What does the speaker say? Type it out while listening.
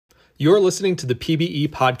You're listening to the PBE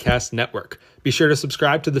Podcast Network. Be sure to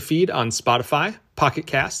subscribe to the feed on Spotify, Pocket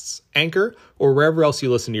Casts, Anchor, or wherever else you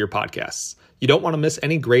listen to your podcasts. You don't want to miss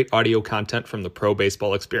any great audio content from the pro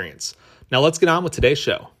baseball experience. Now let's get on with today's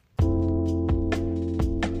show.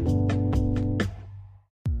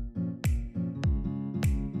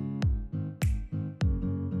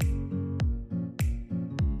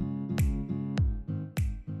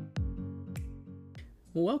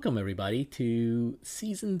 Welcome everybody to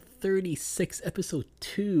season 36, episode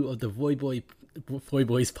 2 of the Voy Boys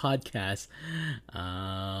podcast.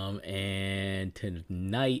 And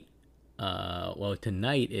tonight,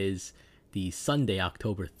 tonight is the Sunday,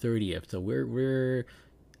 October 30th. So we're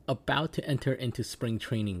about to enter into spring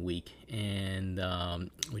training week, and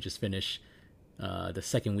we just finished the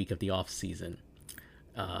second week of the off season.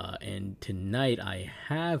 And tonight I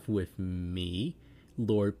have with me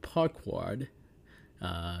Lord Parkward,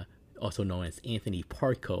 also known as Anthony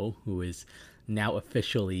Parco, who is now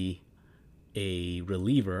officially a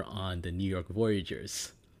reliever on the New York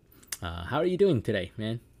Voyagers. How are you doing today,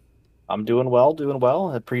 man? I'm doing well.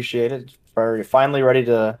 I appreciate it. Finally ready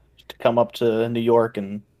to come up to New York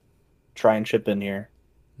and try and chip in here.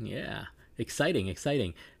 Yeah, exciting.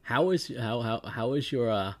 How was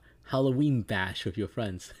your Halloween bash with your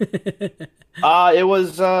friends? It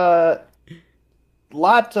was a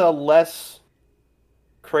lot less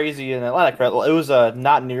crazy in Atlanta. It was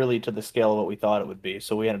not nearly to the scale of what we thought it would be,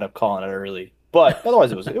 so we ended up calling it early. But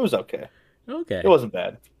otherwise, it was okay. Okay, it wasn't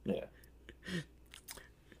bad. Yeah,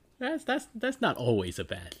 that's not always a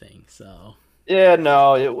bad thing. So yeah,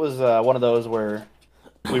 no, it was one of those where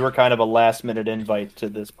we were kind of a last minute invite to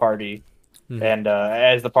this party, and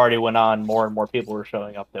as the party went on, more and more people were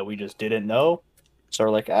showing up that we just didn't know. So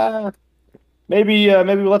we're like, maybe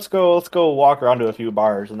let's go walk around to a few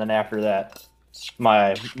bars, and then after that,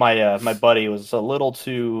 my buddy was a little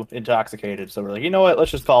too intoxicated, so we're like, you know what,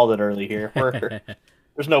 let's just call it early here.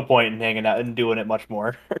 There's no point in hanging out and doing it much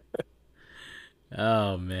more.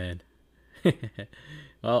 Oh man.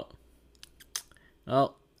 well,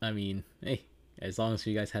 I mean, hey, as long as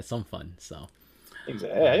you guys had some fun, so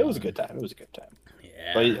exactly. Yeah, it was a good time.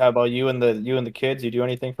 Yeah. But how about you and the kids? You do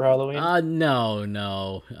anything for Halloween?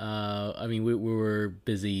 No. I mean, we were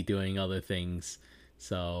busy doing other things,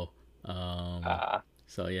 so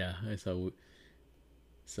so yeah,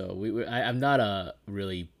 I'm not a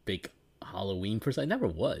really big Halloween person. I never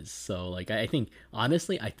was. So like, I think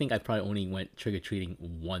honestly, I probably only went trick-or-treating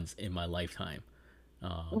once in my lifetime.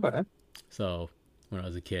 Okay. So when I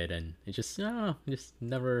was a kid, and it just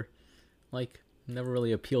never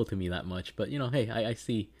really appealed to me that much. But hey, I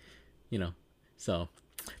see, so,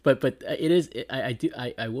 but it is.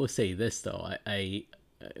 I will say this though. I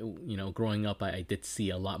growing up, I did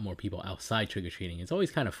see a lot more people outside trick-or-treating. It's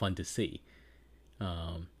always kind of fun to see.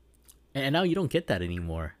 And now you don't get that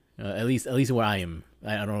anymore. At least where I am.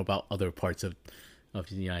 I don't know about other parts of the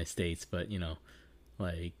United States, but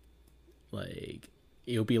like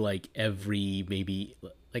it'll be like every maybe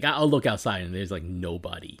like I'll look outside and there's like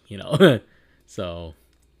nobody, so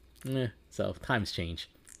times change.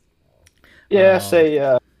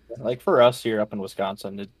 Yeah, like for us here up in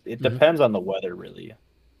Wisconsin, it depends on the weather really.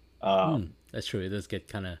 That's true. It does get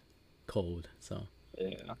kind of cold, so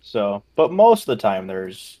yeah. So, but most of the time,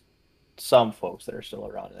 there's some folks that are still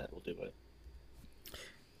around that will do it.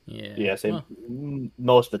 Yeah. Yeah.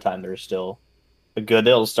 Most of the time, there's still a good.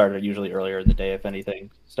 They'll start usually earlier in the day, if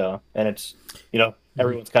anything. So, and it's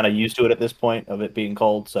everyone's kind of used to it at this point of it being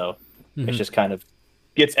cold. So, it's just kind of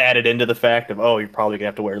gets added into the fact of you're probably gonna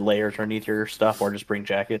have to wear layers underneath your stuff or just bring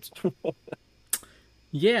jackets.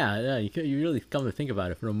 Yeah, you really come to think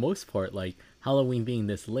about it. For the most part, like Halloween being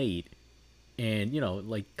this late, and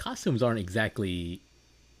like costumes aren't exactly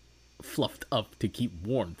fluffed up to keep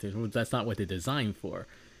warm. That's not what they're designed for.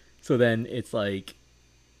 So then it's like,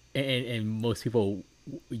 and most people,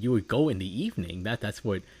 you would go in the evening. That's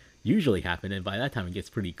what usually happened, and by that time it gets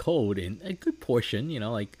pretty cold in a good portion.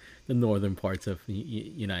 Like the northern parts of the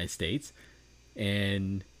United States,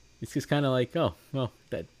 and it's just kind of like, oh well,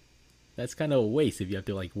 that's kind of a waste if you have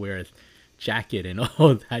to like wear a jacket and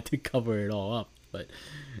all that to cover it all up. But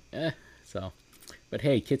but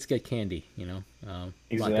hey, kids get candy,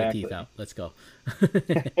 Exactly. Lock their teeth out. Let's go.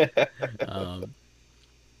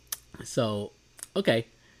 So okay,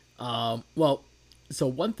 well, so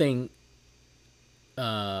one thing,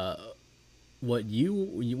 what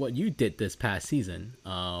you did this past season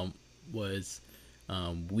was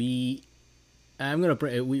I'm gonna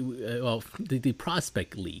bring the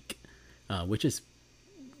Prospect League, which is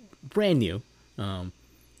brand new.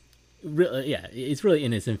 It's really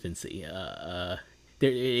in its infancy.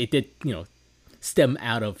 It did, stem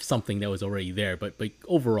out of something that was already there. But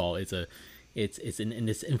overall, it's in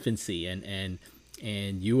its infancy, and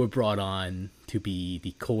you were brought on to be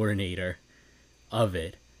the coordinator of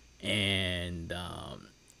it, and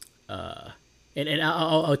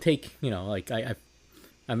I'll take, you know, like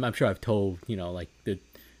I'm sure I've told, you know, like the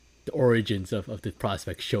origins of the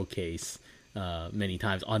prospect showcase many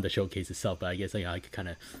times on the showcase itself, but I guess, you know, I could kind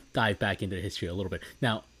of dive back into the history a little bit.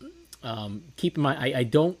 Now, keep in mind, I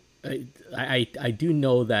do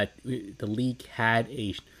know that the league had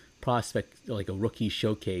a prospect, like a rookie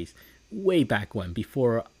showcase, way back when,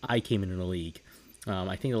 before I came into the league.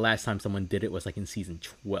 I think the last time someone did it was like in season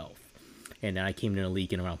 12, and then I came into the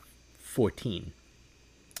league in around 14.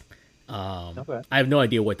 Okay. I have no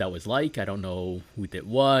idea what that was like. I don't know who did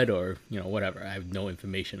what, or, you know, whatever. I have no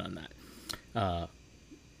information on that.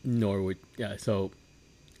 Nor would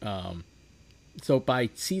so by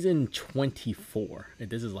season 24, and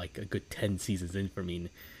this is like a good 10 seasons in for me.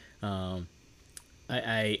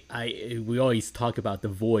 We always talk about the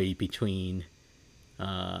void between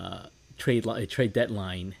trade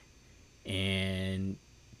deadline and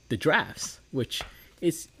the drafts, which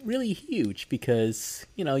is really huge because,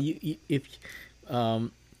 you know,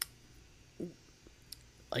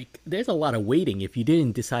 like, there's a lot of waiting if you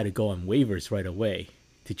didn't decide to go on waivers right away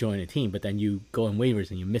to join a team, but then you go on waivers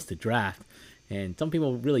and you miss the draft, and some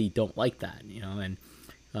people really don't like that, you know. And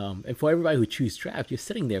for everybody who choose draft, you're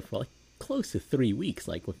sitting there for like close to 3 weeks,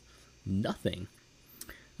 like with nothing.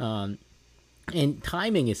 And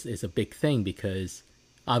timing is a big thing because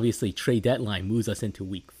obviously trade deadline moves us into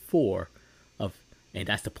week 4 and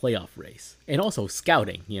that's the playoff race, and also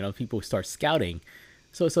scouting. You know, people start scouting.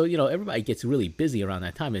 So you know, everybody gets really busy around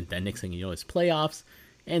that time, and then next thing you know, it's playoffs,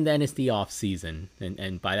 and then it's the off season,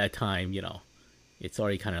 and by that time, you know, it's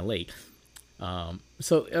already kind of late.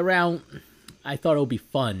 So around, I thought it would be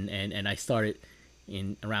fun, and I started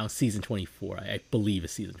in around season 24. I believe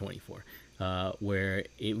it's season 24, where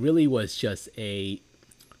it really was just it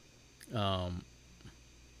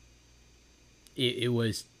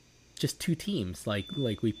was just two teams. Like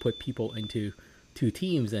we put people into two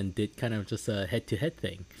teams and did kind of just a head-to-head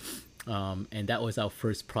thing, and that was our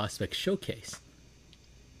first prospect showcase.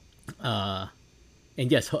 And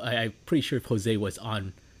yes, I'm pretty sure Jose was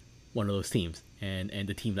on one of those teams, and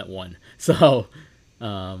the team that won. So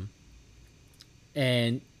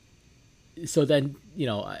and so then, you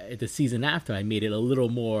know, the season after, I made it a little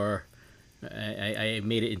more. I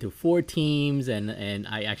made it into 4 teams, and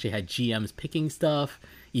I actually had GMs picking stuff.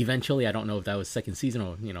 Eventually, I don't know if that was second season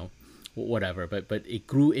or, you know, whatever, but it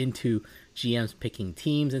grew into GMs picking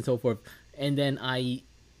teams and so forth. And then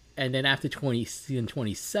after season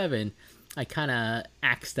 27, I kind of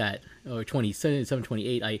axed that, or 27,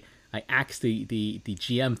 28. I axed the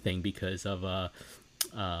GM thing because of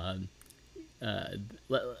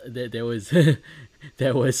there was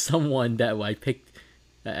there was someone that I picked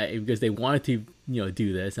because they wanted to, you know,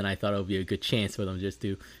 do this, and I thought it would be a good chance for them just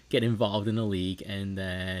to get involved in the league, and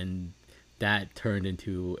then that turned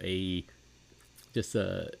into just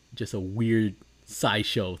a weird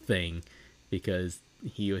sideshow thing because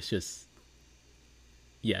he was just,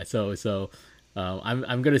 yeah. So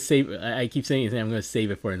I'm gonna save. I keep saying I'm gonna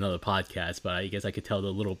save it for another podcast, but I guess I could tell a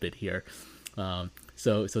little bit here.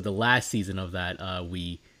 So the last season of that,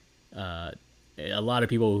 a lot of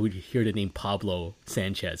people who hear the name Pablo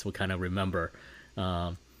Sanchez will kind of remember.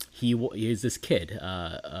 He is this kid.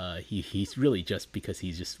 He's really just because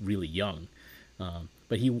he's just really young.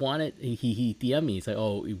 But he DM'd me. He's like,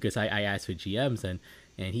 oh, because I asked for GMs, and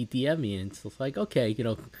he DM'd me, and it's like, okay, you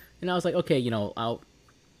know, and I was like, okay, you know, I'll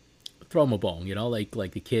throw him a bone, you know, like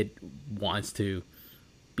the kid wants to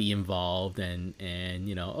be involved, and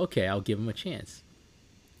you know, okay, I'll give him a chance.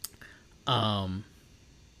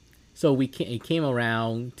 So it came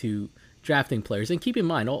around to drafting players, and keep in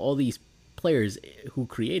mind, all these players who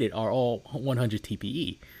created are all 100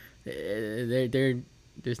 TPE.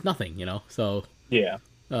 There's nothing, you know. So yeah,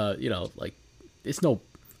 you know, like there's no.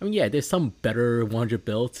 I mean, yeah, there's some better 100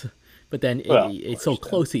 builds, but then it's so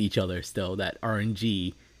close to each other still that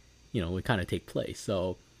RNG, you know, would kind of take place.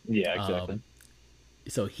 So yeah, exactly.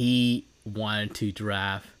 So he wanted to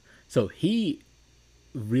draft. So he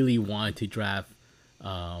really wanted to draft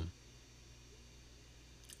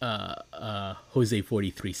Jose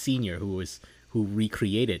 43 Senior, who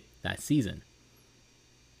recreated that season,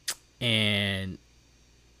 and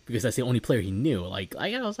because that's the only player he knew. Like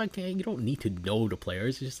I was like, hey, you don't need to know the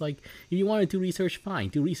players. It's just like, if you want to do research, fine,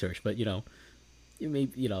 do research. But you know,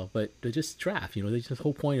 but just draft. You know, the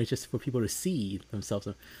whole point is just for people to see themselves.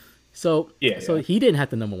 So he didn't have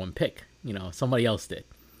the number 1 pick. You know, somebody else did,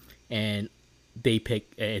 and they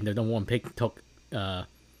picked, and the number 1 pick took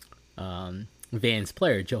Van's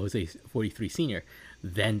player, Joe Jose 43 Senior,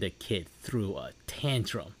 then the kid threw a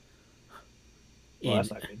tantrum. Well,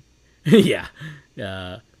 that's not good. Yeah.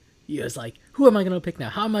 He was like, "Who am I gonna pick now?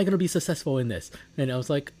 How am I gonna be successful in this?" And I was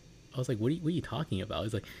like, what are you talking about?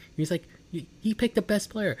 He's like, he picked the best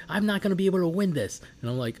player. I'm not gonna be able to win this. And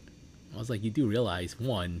I was like, you do realize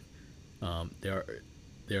one, there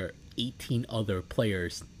are 18 other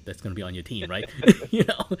players that's gonna be on your team, right? You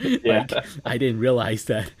know, Yeah. like I didn't realize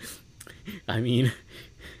that. I mean,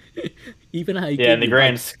 even how Yeah, in the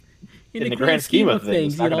grand scheme of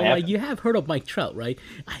things, you know, like you have heard of Mike Trout, right?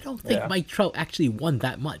 I don't think Mike Trout actually won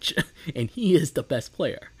that much, and he is the best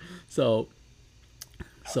player. So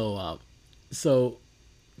he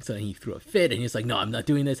threw a fit, and he's like, "No, I'm not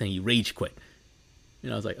doing this," and he rage quit.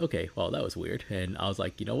 And I was like, "Okay, well, that was weird." And I was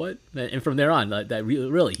like, "You know what?" And from there on, that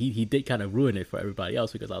really, he did kind of ruin it for everybody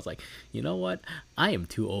else, because I was like, "You know what? I am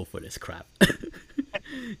too old for this crap."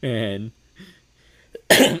 and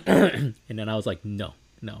and then I was like, "No,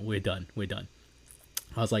 we're done.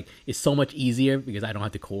 I was like, it's so much easier because I don't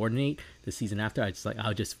have to coordinate the season after.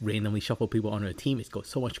 I'll just randomly shuffle people onto a team. It goes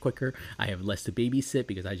so much quicker. I have less to babysit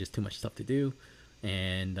because I just too much stuff to do.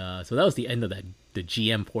 And so that was the end of the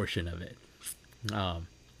GM portion of it.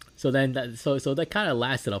 So that kind of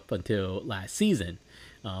lasted up until last season.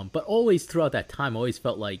 But always throughout that time, I always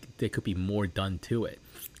felt like there could be more done to it.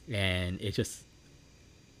 And it just,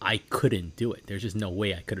 I couldn't do it. There's just no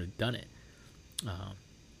way I could have done it.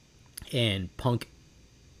 And Punk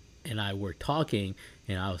and I were talking,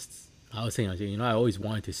 and I was saying, you know, I always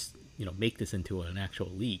wanted to, you know, make this into an actual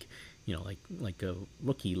league, you know, like a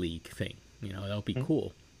rookie league thing, you know, that would be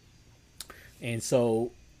cool. And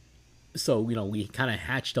so, you know, we kind of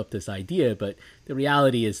hatched up this idea, but the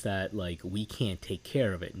reality is that, like, we can't take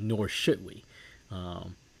care of it, nor should we.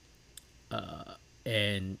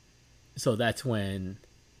 And so that's when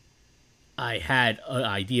I had an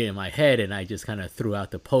idea in my head, and I just kind of threw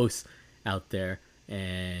out the post out there,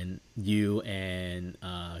 and you and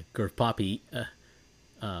Gurf Poppy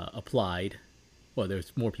applied. Well,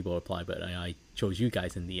 there's more people applied, but I chose you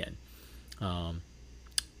guys in the end.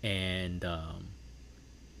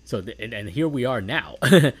 So here we are now.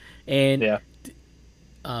 And yeah.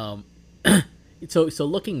 So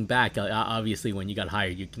looking back, obviously when you got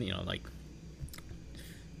hired, you know, like,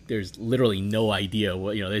 there's literally no idea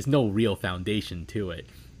what, you know, there's no real foundation to it.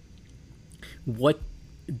 What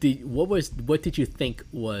did you think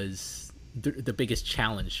was the biggest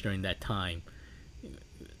challenge during that time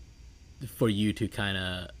for you to kind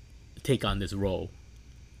of take on this role?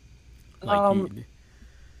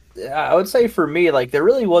 I would say for me, like, there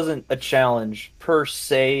really wasn't a challenge per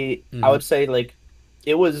se. I would say, like,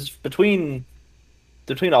 it was between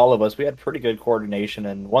all of us. We had pretty good coordination,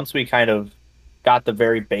 and once we kind of got the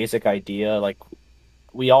very basic idea, like,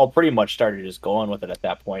 we all pretty much started just going with it at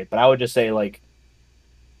that point. But I would just say, like,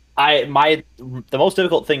 the most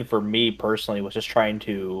difficult thing for me personally was just trying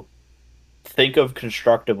to think of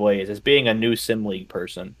constructive ways as being a new sim league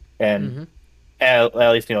person. And at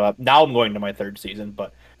least, you know, now I'm going to my third season,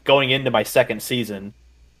 but going into my second season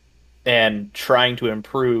and trying to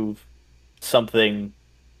improve something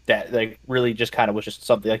that, like, really just kind of was just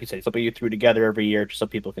something, like you said, something you threw together every year just so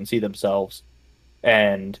people can see themselves.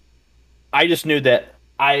 And I just knew that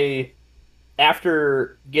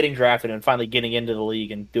after getting drafted and finally getting into the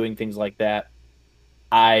league and doing things like that,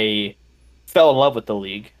 I fell in love with the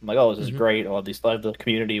league. I'm like, oh, this is great. I love the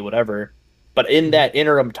community, whatever. But in that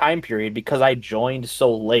interim time period, because I joined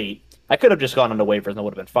so late, I could have just gone on the waivers and it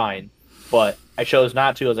would have been fine. But I chose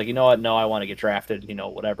not to. I was like, you know what? No, I want to get drafted, you know,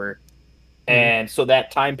 whatever. And so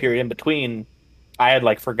that time period in between, I had,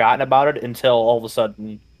 like, forgotten about it until all of a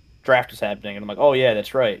sudden draft is happening. And I'm like, oh, yeah,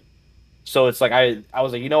 that's right. So it's like, I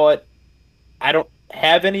was like, you know what? I don't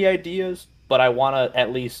have any ideas, but I want to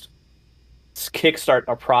at least kickstart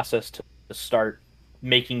a process to start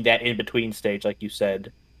making that in-between stage, like you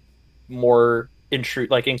said, more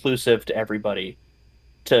inclusive to everybody,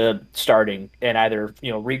 to starting, and either,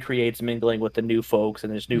 you know, recreates mingling with the new folks,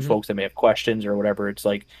 and there's new folks that may have questions or whatever. It's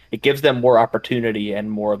like, it gives them more opportunity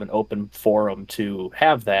and more of an open forum to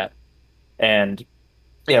have that. And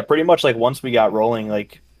yeah, pretty much, like, once we got rolling,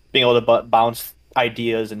 like, being able to bounce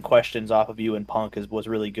ideas and questions off of you and Punk was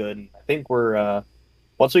really good. And I think we're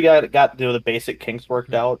once we got the basic kinks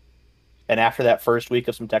worked out, and after that first week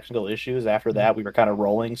of some technical issues, after that we were kind of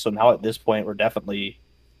rolling. So now at this point we're definitely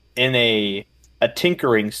in a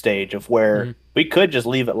tinkering stage of where we could just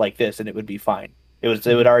leave it like this and it would be fine. It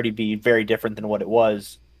would already be very different than what it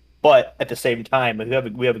was, but at the same time we have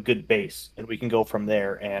a good base, and we can go from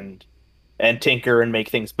there and tinker and make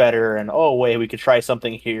things better. And, oh wait, we could try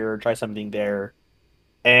something here, try something there.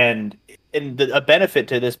 And a benefit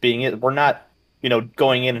to this being it, we're not,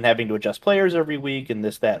 going in and having to adjust players every week and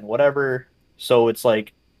this, that, and whatever. So it's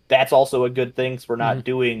like that's also a good thing. So we're Mm-hmm. not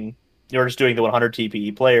doing, you're just doing the 100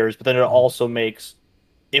 TPE players, but then it Mm-hmm. also makes,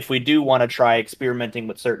 if we do want to try experimenting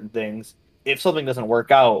with certain things, if something doesn't work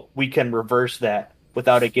out, we can reverse that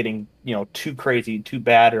without it getting, too crazy, too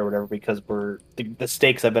bad or whatever, because the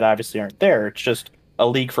stakes of it obviously aren't there. It's just a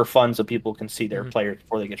league for fun so people can see their Mm-hmm. players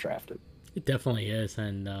before they get drafted. It definitely is,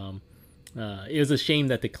 and it was a shame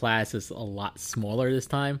that the class is a lot smaller this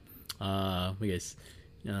time, because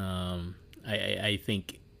I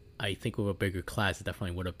think with a bigger class, it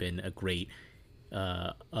definitely would have been a great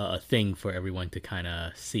a thing for everyone to kind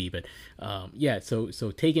of see. But yeah, so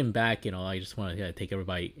taking back, I just want to take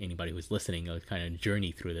anybody who's listening, kind of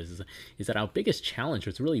journey through this is that our biggest challenge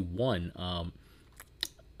was really one.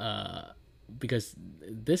 Because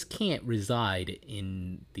this can't reside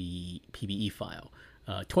in the PBE file.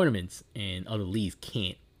 Tournaments and other leagues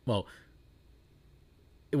can't. Yeah.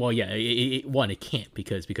 It can't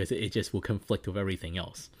because it just will conflict with everything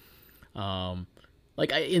else.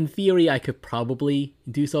 In theory, I could probably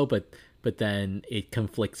do so, but then it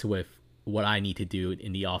conflicts with what I need to do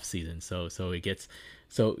in the off season. So it gets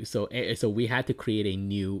so we had to create a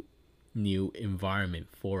new environment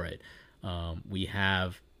for it. We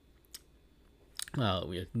have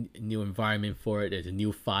a new environment for it. There's a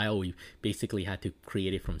new file. We basically had to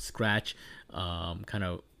create it from scratch, kind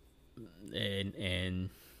of, and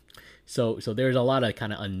so there's a lot of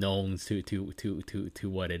kind of unknowns to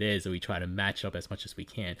what it is, and we try to match up as much as we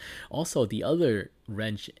can. Also, the other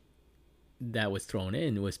wrench that was thrown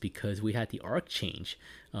in was because we had the arc change.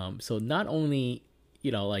 So not only,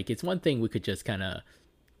 it's one thing we could just kind of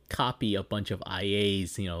copy a bunch of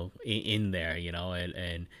IAs, in there,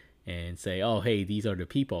 and say, oh, hey, these are the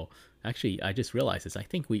people. Actually, I just realized this. I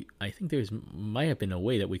think there's might have been a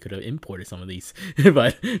way that we could have imported some of these,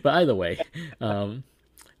 but either way,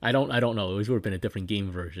 I don't know. It would have been a different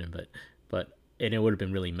game version, but and it would have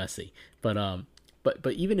been really messy. But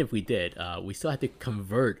even if we did, we still had to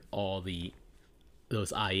convert all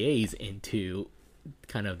those IAs into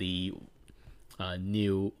kind of the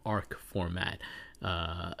new arc format,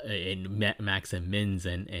 in max and mins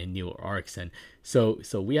and new arcs, and so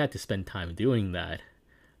we had to spend time doing that.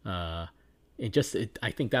 I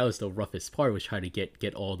think that was the roughest part, was trying to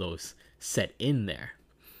get all those set in there.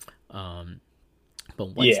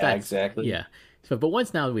 But once Exactly. yeah. But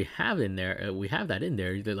once now we have that in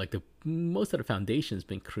there, like the most of the foundation's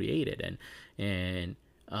been created, and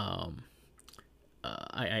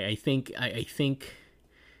I think,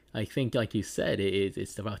 like you said,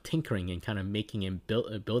 it's about tinkering and kind of making and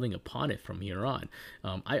building upon it from here on.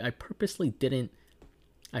 I purposely didn't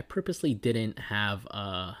have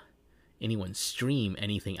anyone stream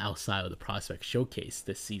anything outside of the prospect showcase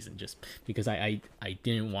this season, just because I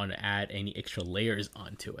didn't want to add any extra layers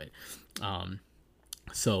onto it. And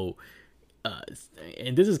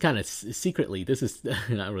this is kind of secretly, this is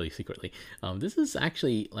not really secretly, this is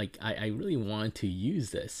actually, like, I really wanted to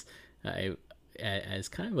use this as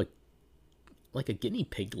kind of like a guinea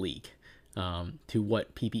pig league, to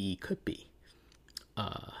what PBE could be.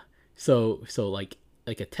 So like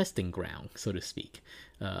a testing ground, so to speak.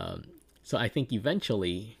 So I think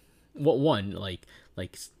eventually, like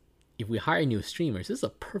if we hire new streamers, this is a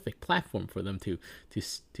perfect platform for them to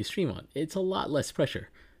stream on. It's a lot less pressure,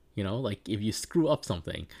 like if you screw up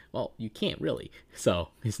something, well, you can't really. So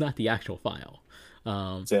it's not the actual file.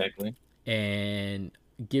 Exactly. And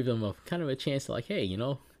give them a kind of a chance to, like, hey,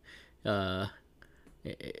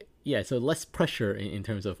 yeah, so less pressure in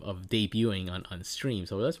terms of debuting on stream.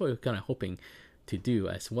 So that's what we're kind of hoping to do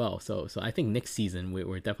as well. So I think next season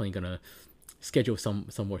we're definitely gonna schedule some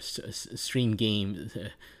more stream games,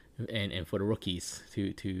 and for the rookies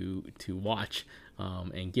to watch,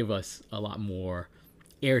 and give us a lot more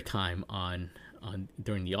airtime on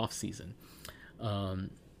during the off season.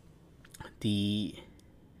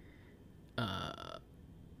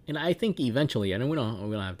 And I think eventually, and we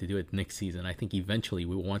don't have to do it next season. I think eventually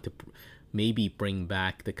we want to maybe bring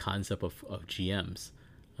back the concept of GMs.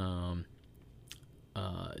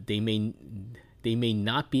 They may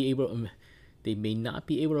not be able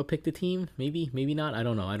to pick the team. Maybe not. I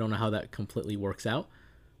don't know how that completely works out.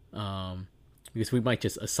 Because we might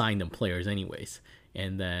just assign them players anyways,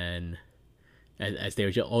 and then as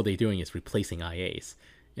all they're doing is replacing IAs,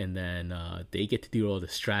 and then they get to do all the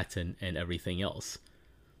strats and everything else.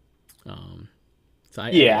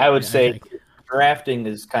 I would say drafting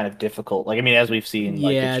is kind of difficult. Like, I mean, as we've seen,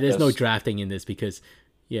 yeah, there's no drafting in this because,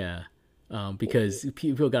 yeah, because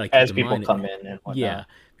people got to keep as in people mind. come in and whatnot. Yeah,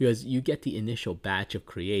 because you get the initial batch of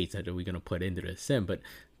creates that we're gonna put into the sim, but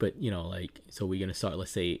like, so we're gonna start.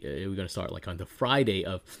 Let's say we're gonna start like on the Friday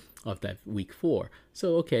of that week 4.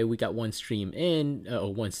 So okay, we got one stream in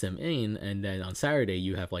or one sim in, and then on Saturday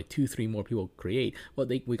you have like 2-3 more people create. Well,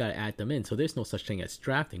 we gotta add them in. So there's no such thing as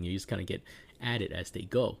drafting. You just kind of get added as they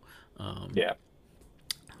go. Yeah.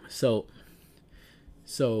 So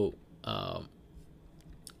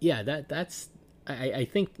yeah, that's I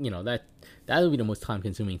think that would be the most time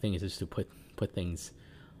consuming thing, is just to put things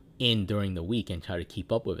in during the week and try to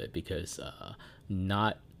keep up with it, because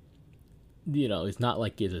not it's not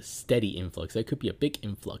like it's a steady influx. There could be a big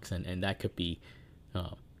influx, and that could be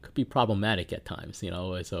problematic at times.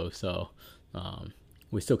 So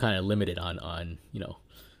we're still kind of limited on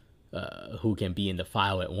who can be in the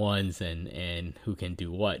file at once and who can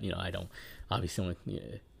do what. I don't obviously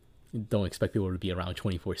don't expect people to be around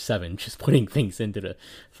 24/7 just putting things into the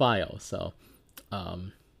file. So but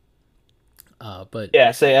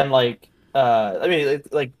Yeah, say, and like I mean,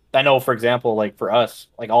 like I know, for example, like for us,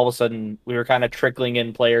 like all of a sudden we were kind of trickling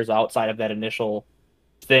in players outside of that initial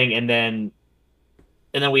thing, and then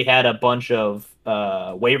we had a bunch of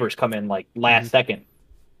waivers come in like last second.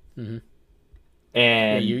 Mm-hmm.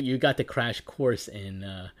 And yeah, you got the crash course in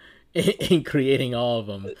in creating all of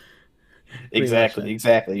them.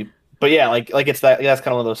 Exactly. But yeah, like it's that's kind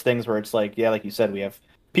of one of those things where it's like, yeah, like you said, we have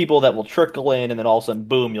people that will trickle in, and then all of a sudden,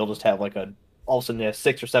 boom, you'll just have like all of a sudden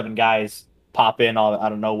 6 or 7 guys pop in all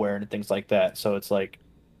out of nowhere and things like that. So it's like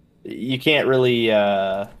you can't really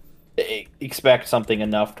expect something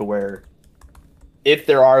enough to where if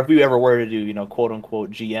we ever were to do, quote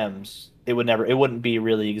unquote GMs, it wouldn't be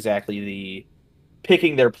really exactly the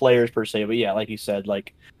picking their players per se. But yeah, like you said,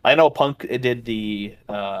 like I know Punk did the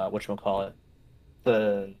whatchamacallit,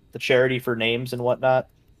 the charity for names and whatnot.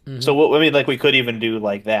 Mm-hmm. So I mean, like we could even do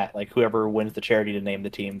like that, like whoever wins the charity to name the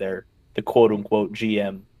team, they're the quote unquote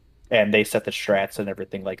GM, and they set the strats and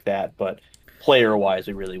everything like that. But player wise,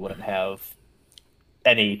 we really wouldn't have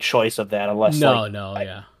any choice of that unless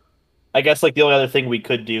yeah. I guess like the only other thing we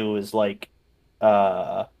could do is like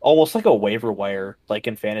almost like a waiver wire, like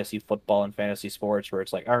in fantasy football and fantasy sports, where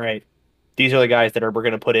it's like, all right, these are the guys that we're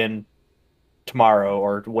going to put in tomorrow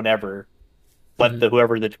or whenever. Let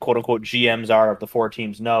whoever the quote unquote GMs are of the 4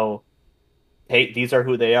 teams know, hey, these are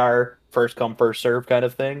who they are, first come first serve kind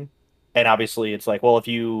of thing. And obviously, it's like, well,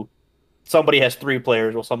 if somebody has 3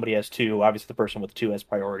 players, well, somebody has 2. Obviously, the person with 2 has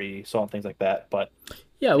priority, so on, things like that. But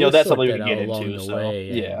yeah, we'll that's sort something we that can get out into. along the So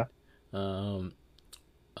way. yeah.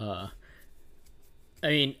 I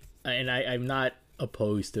mean, and I'm not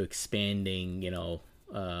opposed to expanding,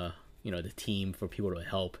 the team for people to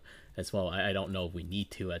help as well. I don't know if we need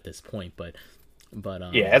to at this point, but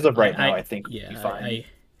yeah, as of right now, I think we'll be fine.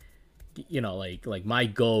 Like my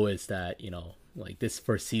goal is that like this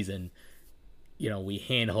first season, we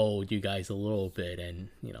handhold you guys a little bit, and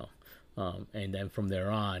and then from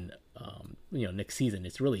there on, next season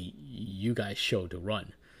it's really you guys' show to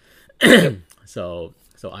run. So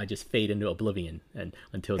I just fade into oblivion and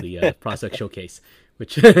until the prospect showcase,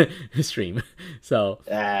 which stream. So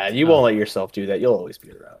you won't let yourself do that. You'll always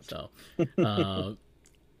be around. So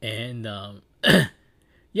and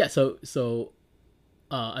yeah, so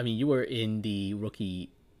I mean, you were in the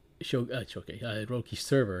rookie rookie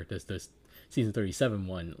server, this season 37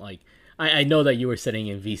 one. Like I know that you were sitting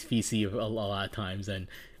in VC a lot of times, and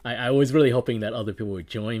I was really hoping that other people would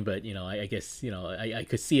join, but I guess I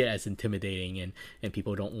could see it as intimidating, and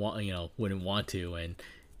people don't want wouldn't want to, and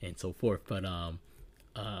so forth. But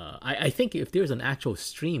I think if there's an actual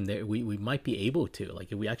stream there, we might be able to,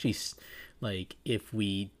 like, if we actually if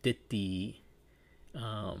we did the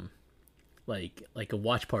like a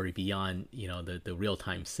watch party beyond the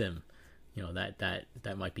real-time sim,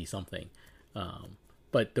 that might be something.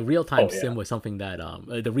 But the real-time sim was something that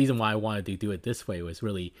the reason why I wanted to do it this way was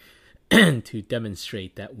really to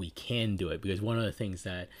demonstrate that we can do it, because one of the things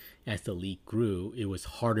that as the league grew, it was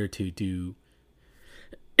harder to do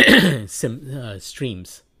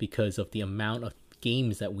streams because of the amount of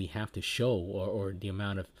games that we have to show, or the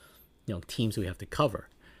amount of teams we have to cover,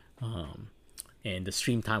 and the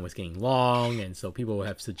stream time was getting long, and so people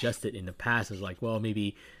have suggested in the past is like, well,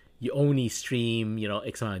 maybe you only stream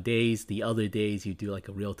X amount of days, the other days you do like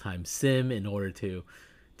a real-time sim in order to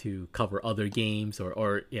cover other games,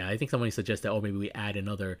 or I think somebody suggested, maybe we add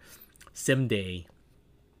another sim day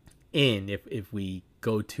in if we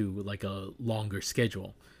go to like a longer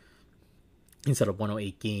schedule instead of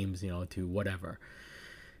 108 games to whatever.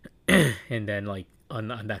 And then like on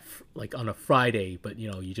that, like on a Friday, but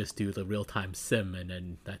you just do the real-time sim, and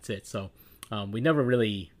then that's it. So we never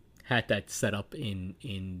really had that set up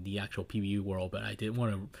in the actual PvE world, but I didn't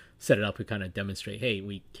want to set it up to kind of demonstrate, hey,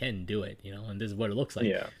 we can do it, and this is what it looks like.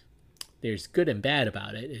 Yeah. There's good and bad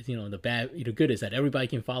about it. The bad, good is that everybody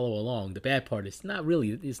can follow along. The bad part is it's not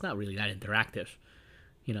really that interactive.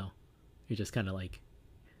 You're just kind of like,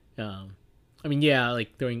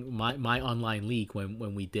 like during my online league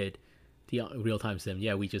when we did the real time sim,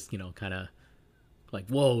 we just kind of like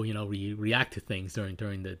whoa, we react to things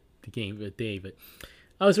during the game the day. But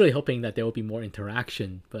I was really hoping that there would be more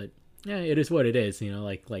interaction. But yeah, it is what it is.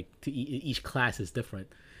 Each class is different.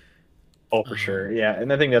 Oh, for sure. Yeah.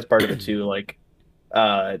 And I think that's part of it too. Like,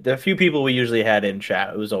 the few people we usually had in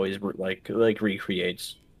chat, it was always like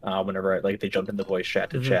recreates, whenever they jumped into voice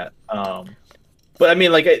chat to chat. But I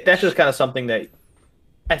mean, like, that's just kind of something that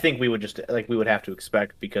I think we would have to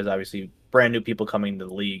expect, because obviously brand new people coming to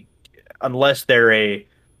the league, unless they're a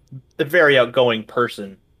very outgoing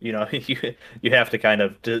person, you have to kind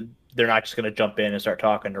of, they're not just going to jump in and start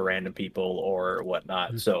talking to random people or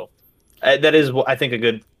whatnot. So that is, I think, a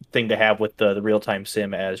good thing to have with the real-time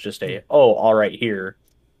sim as just all right here.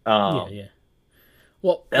 Yeah.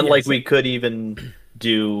 Well, and we could even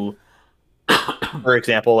do, for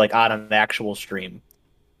example, like on an actual stream,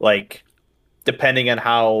 like depending on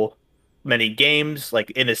how many games,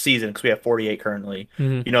 like in a season, because we have 48 currently,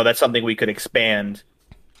 that's something we could expand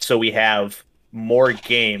so we have more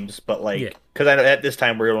games. But because I know at this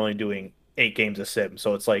time we're only doing 8 games of sim,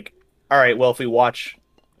 so it's like, all right, well, if we watch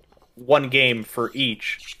one game for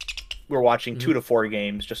each, we're watching 2 to 4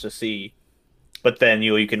 games just to see. But then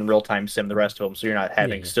you can real time sim the rest of them, so you're not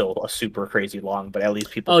having still a super crazy long. But at least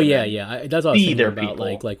people. That's what I was thinking about.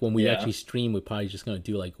 People. Like when we actually stream, we're probably just gonna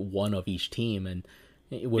do like one of each team, and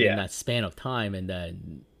within that span of time, and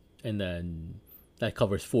then that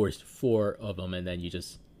covers four of them, and then you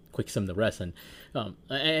just quick sim the rest.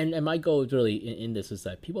 And my goal is really in this is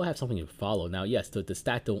that people have something to follow. Now, yes, the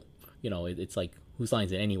stat don't. It's like whose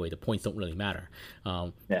lines it anyway. The points don't really matter.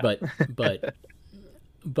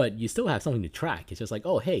 But you still have something to track. It's just like,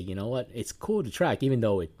 oh, hey, you know what? It's cool to track, even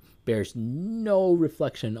though it bears no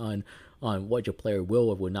reflection on what your player will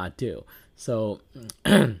or will not do. So,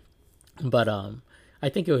 but I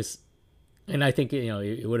think it was, and I think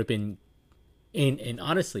it would have been, and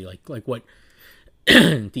honestly, like what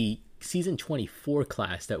the season 24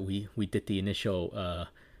 class that we did the initial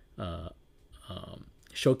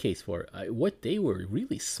showcase for, what they were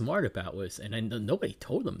really smart about was, and nobody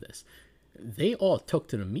told them this. They all took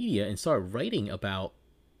to the media and started writing about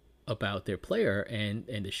their player and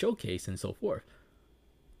the showcase and so forth,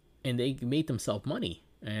 and they made themselves money.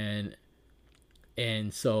 And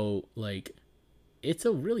so like it's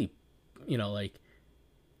a really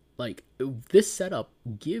like this setup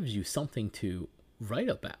gives you something to write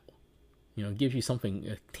about, gives you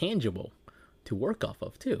something tangible to work off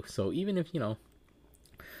of too. So even if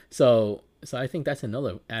so I think that's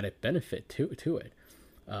another added benefit to it.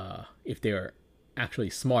 If they're actually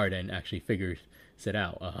smart and actually figures it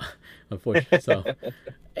out, unfortunately. So,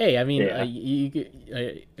 hey, I mean,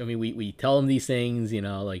 we tell them these things,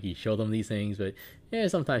 like you show them these things, but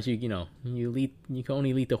sometimes you can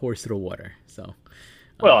only lead the horse through the water. So,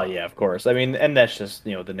 well, yeah, of course. I mean, and that's just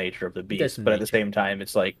the nature of the beast. But at the same time,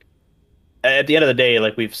 it's like at the end of the day,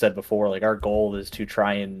 like we've said before, like our goal is to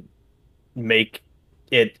try and make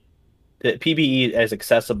it PvE as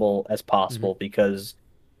accessible as possible, because.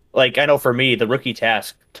 Like, I know for me, the rookie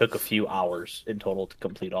task took a few hours in total to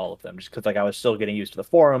complete all of them, just because I was still getting used to the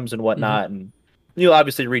forums and whatnot, and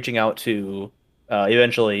obviously reaching out to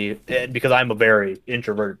eventually, because I'm a very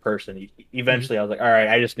introverted person. Eventually, I was like, all right,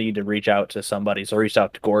 I just need to reach out to somebody. So I reached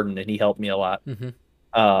out to Gordon, and he helped me a lot.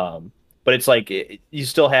 But it's like you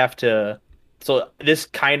still have to. So this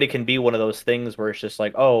kind of can be one of those things where it's just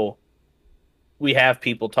like, oh, we have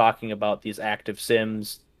people talking about these active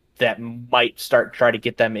sims that might try to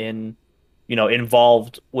get them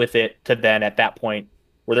involved with it, to then at that point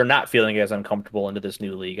where they're not feeling as uncomfortable into this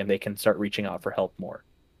new league, and they can start reaching out for help more.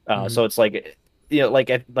 So it's like,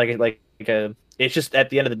 it's just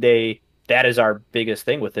at the end of the day, that is our biggest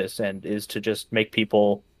thing with this, and is to just make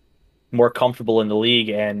people more comfortable in the league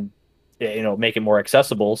and, make it more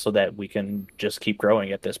accessible so that we can just keep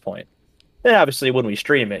growing at this point. And obviously when we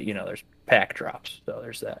stream it, there's pack drops. So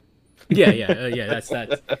there's that. That's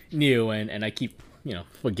new, and I keep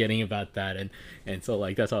forgetting about that, and so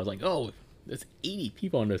like that's why I was like, oh, there's 80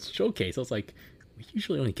 people on this showcase. I was like, we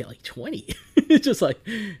usually only get like 20. It's just like,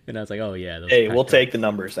 and I was like, oh yeah, hey, we'll take the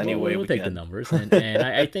numbers anyway. We'll take the numbers, and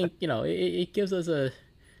I think it gives us a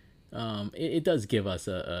it does give us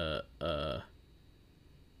a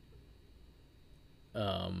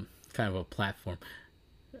kind of a platform.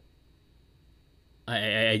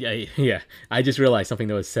 Yeah, I just realized something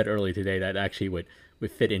that was said earlier today that actually would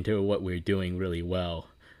fit into what we're doing really well.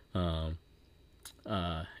 Um,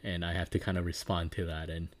 and I have to kind of respond to that,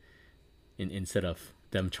 and instead of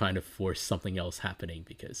them trying to force something else happening,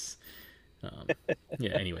 because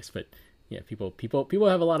yeah, anyways, but yeah, people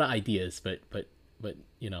have a lot of ideas, but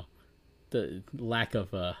the lack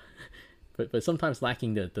of but sometimes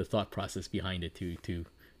lacking the thought process behind it to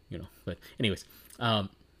but anyways,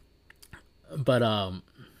 but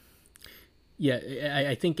yeah,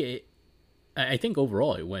 I think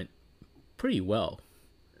overall it went pretty well.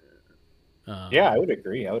 Yeah, I would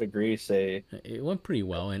agree. I would agree. Say, It went pretty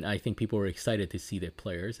well, and I think people were excited to see their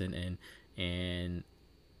players, and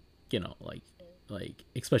like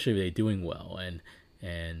especially if they're doing well, and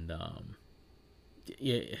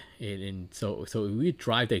yeah, and so we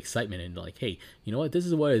drive the excitement, and like, hey, you know what, this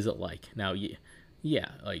is what is it like now. Yeah,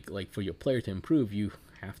 like for your player to improve, you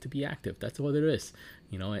have to be active. That's what it is,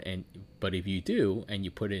 and but if you do and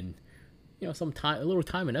you put in some time, a little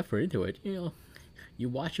time and effort into it, you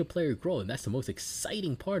watch your player grow, and that's the most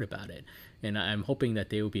exciting part about it. And I'm hoping that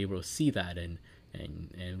they will be able to see that and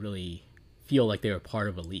really feel like they're a part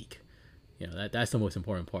of a league. That's the most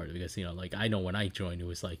important part, because like, I know when I joined, it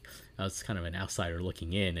was like I was kind of an outsider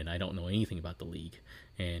looking in, and I don't know anything about the league.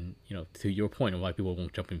 And to your point of why people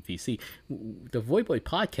won't jump in VC, the Void Boy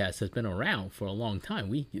podcast has been around for a long time.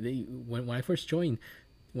 When I first joined,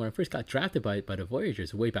 when I first got drafted by the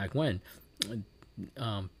Voyagers way back when,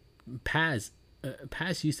 Paz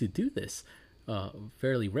used to do this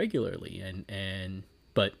fairly regularly,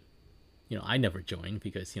 but I never joined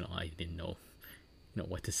because I didn't know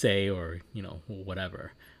what to say, or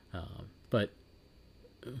whatever. But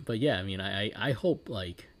yeah, I mean, I hope,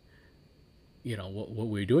 like, what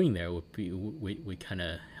we're doing there would be, we kind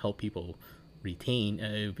of help people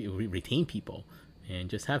retain people and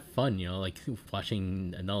just have fun, like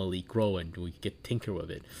watching another league grow, and we get tinker with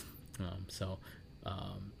it. So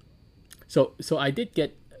I did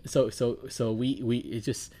get, we it's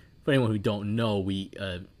just, for anyone who don't know, we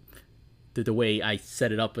the way I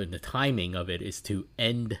set it up and the timing of it is to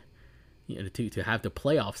end, to have the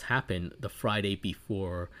playoffs happen the Friday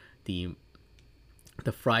before the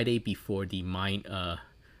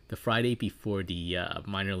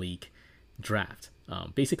minor league draft.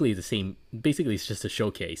 Basically it's just a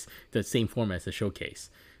showcase, the same format as the showcase.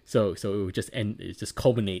 So it would just end, it just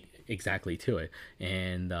culminate exactly to it,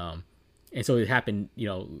 and so it happened,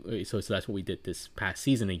 so that's what we did this past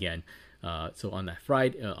season again. So on that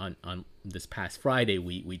Friday, on this past Friday,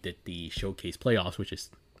 we did the showcase playoffs, which is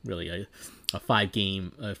really a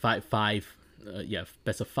 5-game,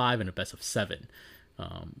 best of 5 and a best of 7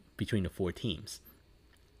 between the 4 teams.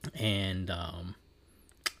 And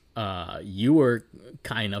you were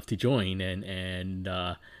kind enough to join, and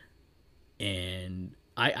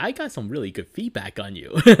I got some really good feedback on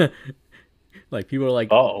you. Like, people were like,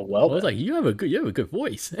 "Oh, well," I was like, you have a good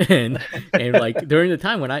voice," and like, during the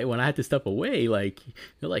time when I had to step away, like,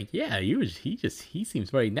 they're like, "Yeah, he seems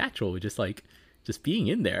very natural, just just being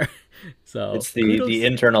in there." So it's the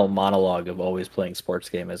internal monologue of always playing sports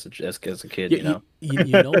game as a kid. You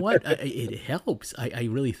know what? It helps. I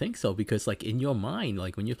really think so, because like, in your mind,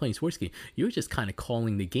 like when you're playing sports game, you're just kind of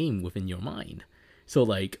calling the game within your mind. So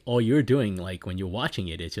like, all you're doing, like when you're watching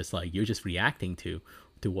it, it's just like you're just reacting to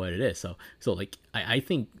what it is. So like, I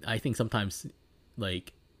think sometimes,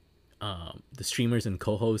 like, the streamers and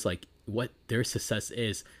co-hosts, like, what their success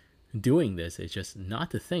is doing this is just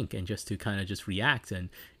not to think, and just to kind of just react and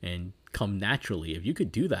come naturally. If you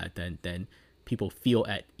could do that, then people feel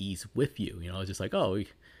at ease with you. It's just like, oh,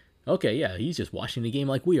 okay, yeah, he's just watching the game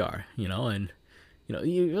like we are, and we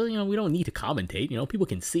don't need to commentate. People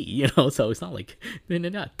can see. So it's not like they're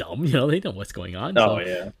not dumb. They know what's going on. Oh,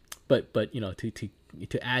 yeah. But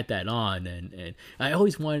to add that on, and I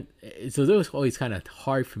always want, so it was always kind of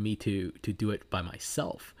hard for me to do it by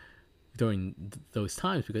myself during those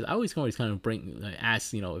times, because I always kind of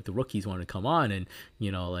ask, if the rookies want to come on and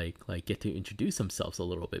like get to introduce themselves a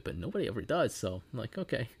little bit, but nobody ever does. So I'm like,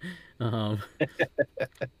 okay. Well,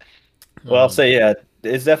 I'll say, yeah,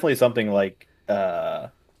 it's definitely something like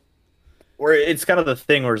where it's kind of the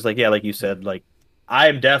thing where it's like, yeah, like you said, like, I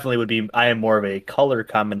am more of a color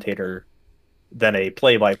commentator than a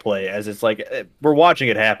play-by-play, as it's like, we're watching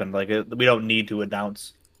it happen. Like, we don't need to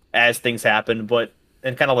announce as things happen,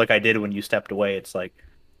 and kind of like I did when you stepped away, it's like,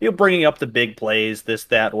 bringing up the big plays, this,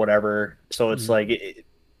 that, whatever. So it's like,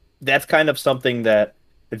 that's kind of something that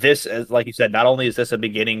this, as like you said, not only is this a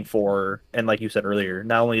beginning for, and like you said earlier,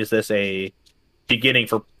 not only is this a beginning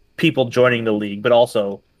for people joining the league, but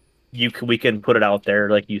also we can put it out there,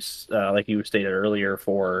 like you stated earlier,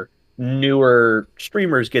 for newer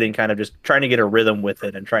streamers getting kind of just trying to get a rhythm with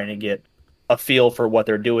it and trying to get a feel for what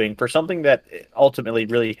they're doing for something that ultimately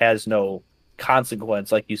really has no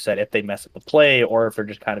consequence, like you said, if they mess up the play or if they're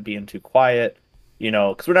just kind of being too quiet,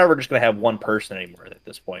 because we're never just going to have one person anymore at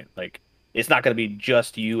this point. Like, it's not going to be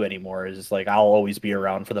just you anymore. It's just like, I'll always be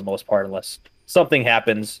around for the most part unless something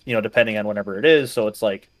happens, depending on whenever it is. So it's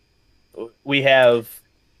like, we have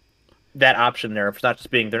that option there. If it's not just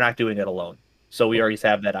they're not doing it alone. So we always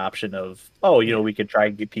have that option of, we could try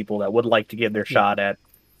and get people that would like to give their shot at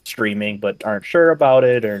streaming but aren't sure about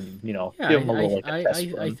it, or give them a little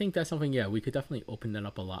I think that's something, we could definitely open that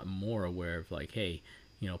up a lot more, where of like, hey,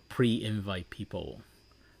 pre-invite people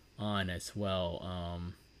on as well,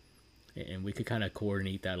 and we could kind of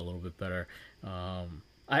coordinate that a little bit better.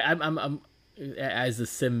 I'm as the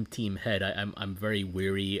sim team head, I'm very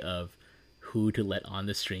weary of who to let on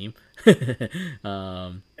the stream.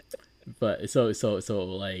 But so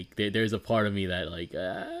like there's a part of me that like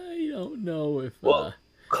I don't know if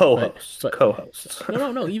co-hosts.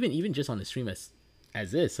 No, even just on the stream as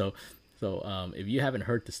is. So if you haven't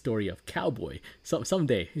heard the story of Cowboy,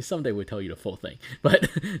 someday we'll tell you the full thing. But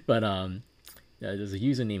there's a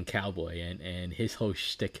user named Cowboy, and his whole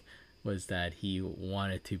shtick was that he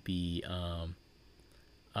wanted to be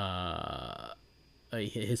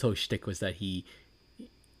his whole shtick was that he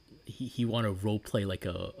wanted to role play like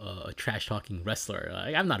a trash talking wrestler.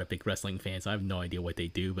 I'm not a big wrestling fan, so I have no idea what they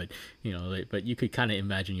do, but but you could kind of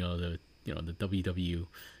imagine the WW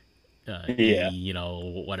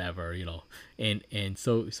whatever, and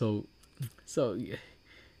so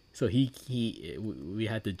we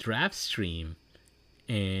had the draft stream,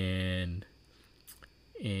 and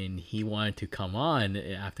he wanted to come on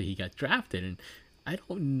after he got drafted, and I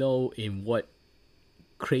don't know in what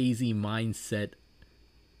crazy mindset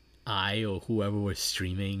I or whoever was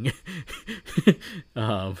streaming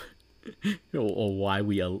or why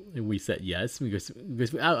we said yes, because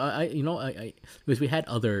because we had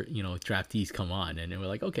other draftees come on, and we're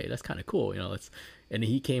like, okay, that's kind of cool, let's. And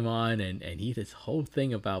he came on, and he this whole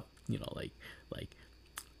thing about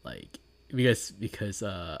because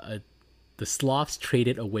the Sloths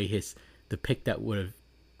traded away the pick that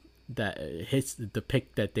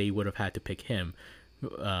they would have had to pick him,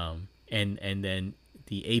 and then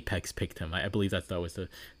the Apex picked him. I believe that was the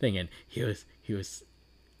thing, and he was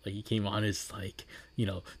like, he came on as like,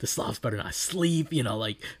 the Sloths better not sleep, he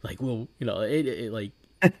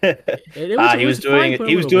was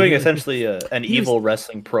doing essentially an evil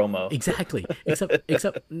wrestling promo. Exactly.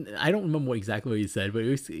 Except I don't remember exactly what he said, but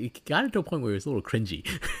it got into a point where it was a little cringy,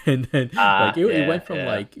 and then it went from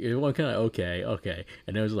it went kind of okay,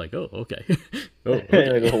 and it was like, oh, okay.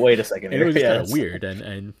 Okay. Wait a second. And it was kind of weird,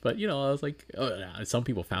 but I was like, some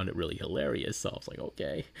people found it really hilarious, so I was like,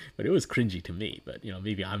 okay, but it was cringy to me. But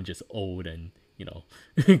maybe I'm just old and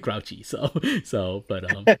grouchy, so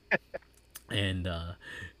and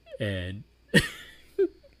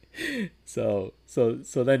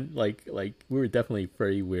so then like we were definitely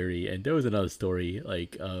very weary. And there was another story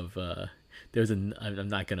of I'm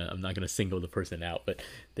not gonna single the person out, but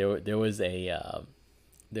there was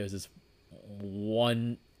this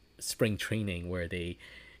one spring training where they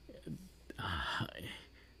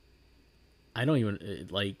I don't even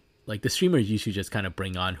like the streamers usually just kind of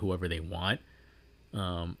bring on whoever they want,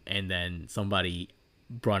 and then somebody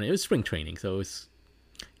brought in, it was spring training, so it was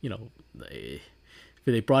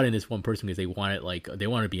they brought in this one person because they wanted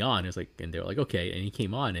to be on. It was like, and they were like, okay, and he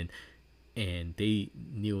came on, and they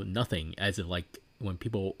knew nothing, as if like when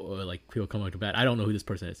people come out to bat, I don't know who this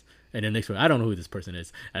person is, and then next one, I don't know who this person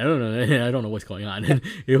is, I don't know what's going on, and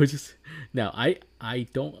it was just, now I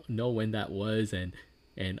don't know when that was, and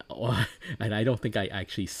I don't think I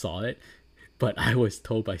actually saw it, but I was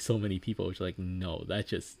told by so many people, which like, no, that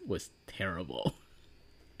just was terrible.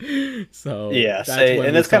 So yeah,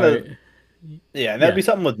 and it's kind of that'd be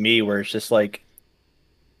something with me where it's just like,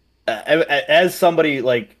 as somebody,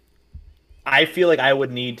 like, I feel like I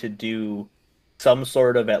would need to do some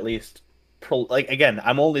sort of at least again,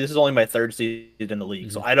 this is only my third season in the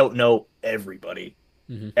league, so I don't know everybody,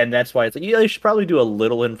 and that's why it's like, you should probably do a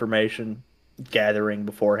little information gathering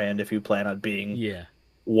beforehand if you plan on being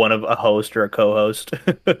one of a host or a co-host.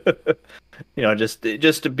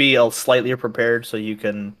 Just to be slightly prepared, so you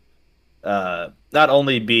can not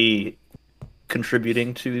only be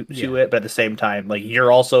contributing to it, but at the same time, like,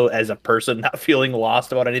 you're also as a person not feeling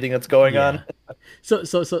lost about anything that's going on. So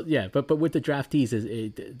but with the draftees,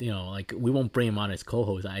 like, we won't bring him on as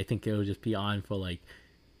co-host. I think it'll just be on for like,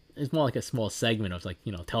 it's more like a small segment of like,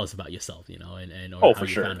 tell us about yourself, and or how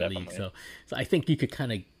you found the league. So I think you could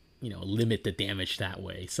kind of limit the damage that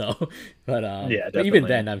way. So, but Yeah, but even definitely.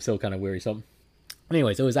 then, I'm still kind of weary. So,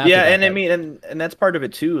 anyways, it was after Yeah, that. and I mean, and that's part of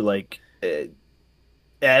it too. Like,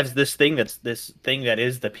 as this thing that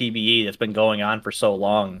is the PBE that's been going on for so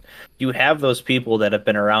long, you have those people that have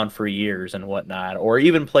been around for years and whatnot, or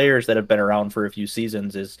even players that have been around for a few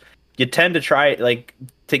seasons. Is you tend to try like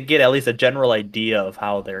to get at least a general idea of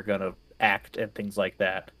how they're gonna act and things like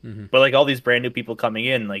that. Mhm. But like all these brand new people coming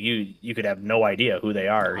in, like you could have no idea who they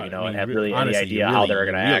are, I and mean, have really any honestly, idea how they're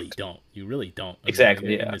gonna act. you really don't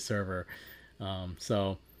Exactly. in Yeah. the server.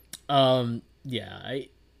 So, yeah,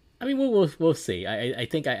 I mean, we'll see. I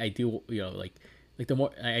think I do, like the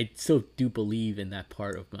more I still do believe in that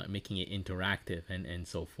part of making it interactive and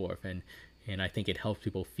so forth, and I think it helps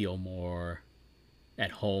people feel more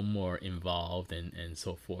at home, more involved, and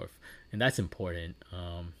so forth, and that's important.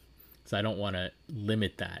 So I don't want to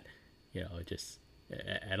limit that, just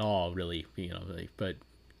at all, really, but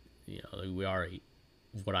we are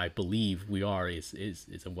what I believe we are is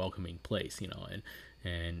a welcoming place,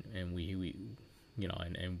 and we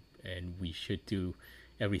and we should do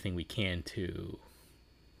everything we can to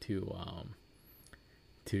to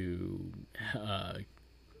uh,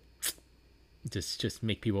 just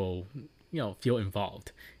make people feel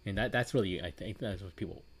involved, and that's really, I think that's what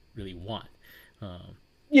people really want.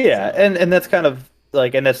 Yeah, So and that's kind of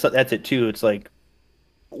like, and that's it too. It's like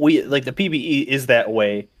we like the PBE is that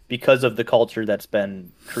way because of the culture that's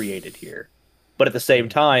been created here. But at the same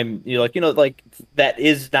time, like that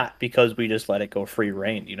is not because we just let it go free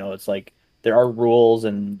reign. It's like there are rules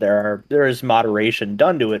and there is moderation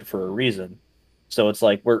done to it for a reason. So it's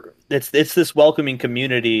like it's this welcoming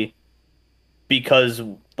community because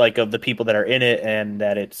like of the people that are in it, and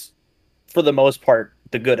that it's for the most part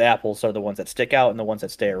the good apples are the ones that stick out and the ones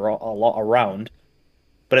that stay around.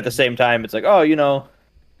 But at the same time, it's like, oh,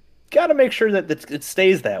 got to make sure that it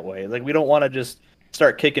stays that way. Like we don't want to just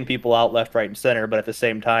start kicking people out left, right, and center. But at the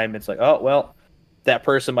same time, it's like, oh well, that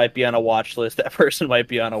person might be on a watch list. That person might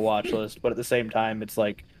be on a watch list. But at the same time, it's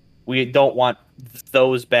like we don't want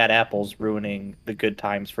those bad apples ruining the good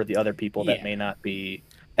times for the other people that yeah, may not be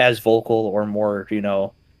as vocal or more,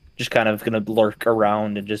 just kind of gonna lurk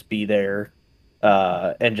around and just be there,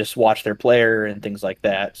 and just watch their player and things like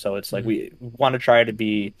that. So it's like hmm we want to try to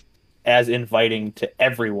be as inviting to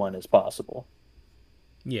everyone as possible.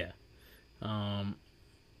 yeah. Um,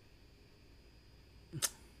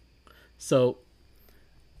 so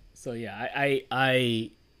yeah,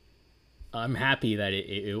 I'm happy that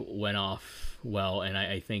it went off well, and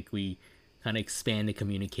I think we kind of expanded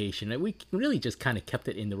communication. We really just kind of kept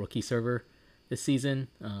it in the rookie server this season.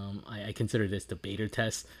 I consider this the beta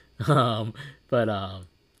test, um, but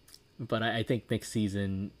I think next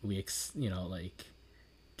season we like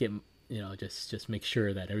get just make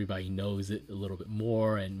sure that everybody knows it a little bit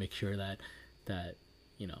more, and make sure that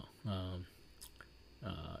you know um,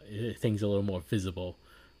 things a little more visible,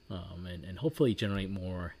 and hopefully generate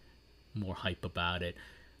more hype about it.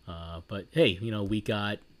 But hey, we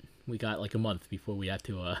got like a month before we have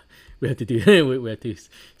to we have to do we have to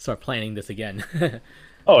start planning this again.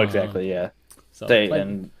 Oh, exactly. Yeah. So Say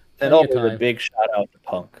and plenty of also a time. big shout out to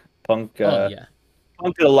Punk. Punk Oh yeah,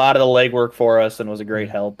 Punk did a lot of the legwork for us and was a great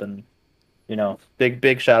Mhm. help. And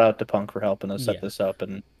big shout out to Punk for helping us set Yeah, this up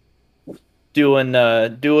and doing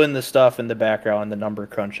the stuff in the background, the number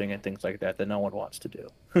crunching and things like that no one wants to do.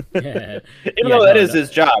 yeah, Even yeah. though that No, is no. his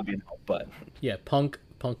job, but Yeah, Punk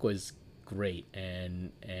was great,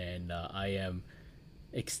 and I am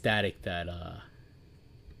ecstatic that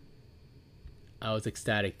I was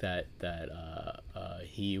ecstatic that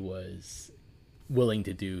he was willing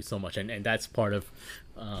to do so much, and that's part of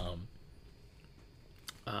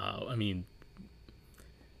I mean,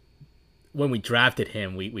 when we drafted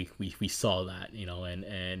him, we saw that,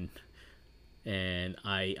 and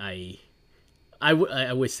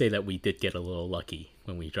I would say that we did get a little lucky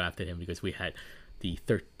when we drafted him, because we had the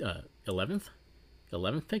 11th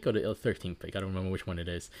pick or the 13th pick. I don't remember which one it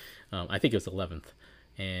is. I think it was 11th,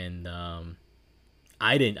 and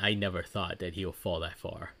I never thought that he would fall that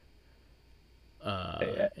far.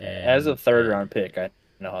 as a And third round pick, I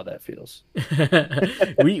know how that feels.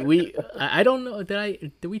 I don't know,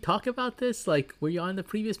 did we talk about this? Like, were you on the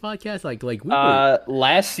previous podcast? Like we were.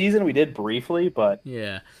 Last season we did briefly, but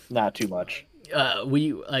Yeah. not too much.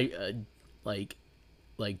 We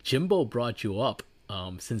like Jimbo brought you up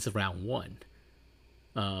since round one,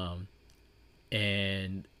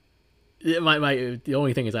 and my the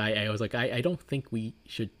only thing is I was like, I don't think we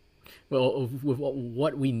should Well, with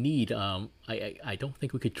what we need, I don't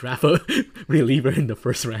think we could draft a reliever in the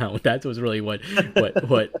first round. That was really what.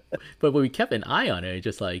 But we kept an eye on it.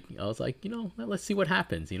 Just like I was like, let's see what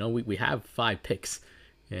happens. We have 5 picks,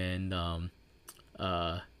 and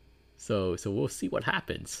so we'll see what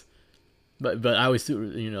happens. But I was,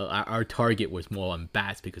 our target was more on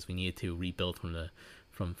bats because we needed to rebuild from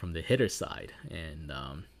the hitter side, and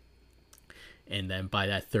then by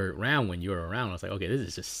that third round, when you were around, I was like, okay, this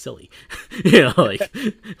is just silly, like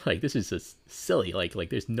this is just silly. Like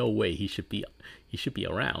there's no way he should be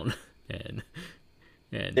around, and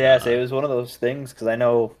yeah, so it was one of those things because I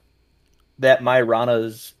know that my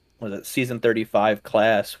Rana's season 35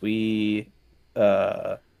 class, we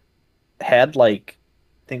had like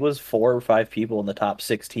I think it was 4 or 5 people in the top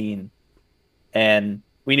 16, and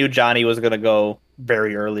we knew Johnny was gonna go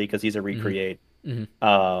very early because he's a recreate.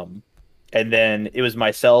 Mm-hmm. And then it was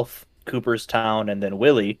myself, Cooperstown, and then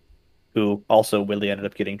Willie, who also Willie ended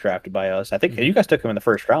up getting drafted by us. I think you guys took him in the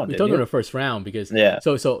first round. We took him in the first round because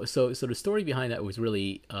So the story behind that was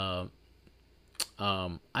really, I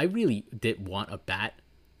really did want a bat.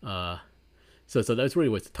 So that was really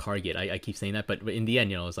what's the target. I keep saying that, but in the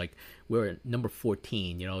end, it's like we're at number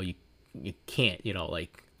 14. You can't, and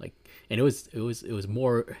it was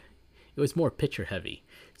more pitcher heavy.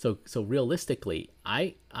 So realistically,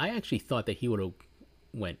 I actually thought that he would have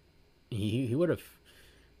he would have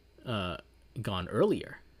gone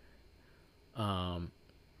earlier. So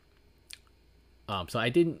I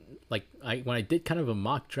didn't when I did kind of a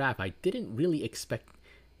mock draft, I didn't really expect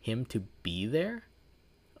him to be there.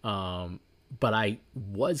 But I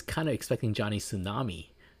was kind of expecting Johnny Tsunami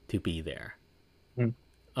to be there.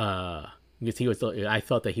 Because I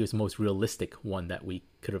thought that he was the most realistic one that we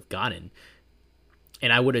could have gotten.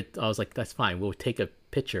 And I was like, that's fine. We'll take a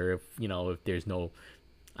picture if there's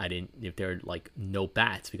if there are like no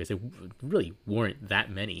bats, because there really weren't that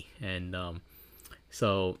many. And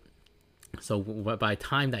so by the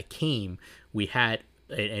time that came, we had,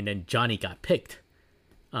 and then Johnny got picked.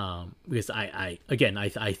 Because I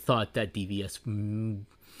thought that DVS,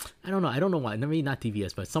 I don't know why, maybe not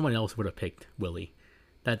DVS, but someone else would have picked Willie.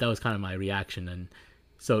 That was kind of my reaction. And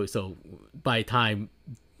so by the time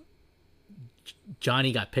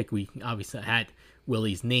Johnny got picked, we obviously had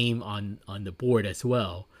Willie's name on the board as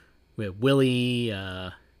well. We have Willie,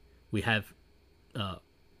 we have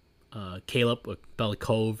Caleb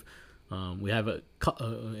Belikov, we have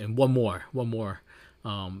and one more.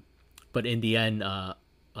 But in the end,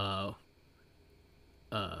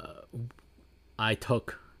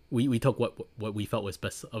 we took what we felt was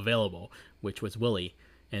best available, which was Willie.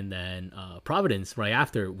 And then Providence, right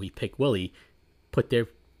after we picked Willie, put their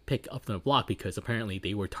pick up on the block because apparently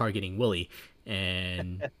they were targeting Willie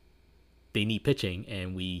and they need pitching,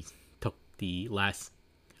 and we took the last,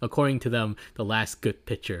 according to them, the last good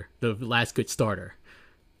pitcher, the last good starter.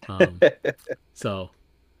 So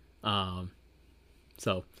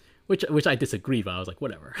which I disagree, but I was like,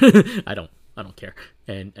 whatever. I don't care.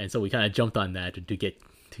 And so we kind of jumped on that to get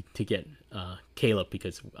Caleb,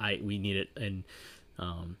 because we needed, and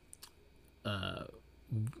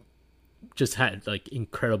just had like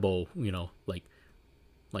incredible,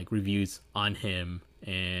 like reviews on him,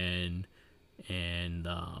 and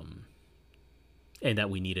that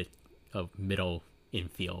we needed a middle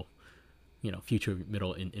infield, future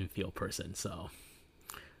middle infield person. So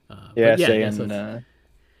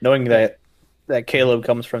knowing that Caleb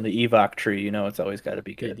comes from the Evoc tree, it's always got to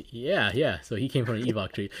be good. Yeah. So he came from the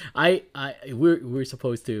Evoc tree. We're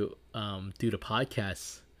supposed to do the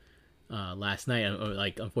podcast last night.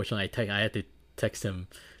 Unfortunately, I had to text him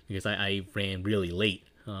because I ran really late.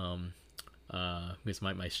 Because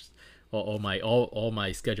all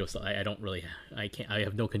my schedules, I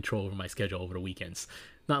have no control over my schedule over the weekends.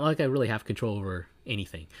 Not like I really have control over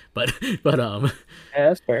anything, but yeah,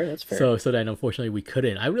 that's fair. So then unfortunately we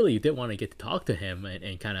couldn't. I really did want to get to talk to him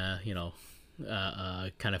and kind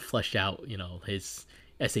of flesh out his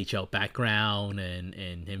SHL background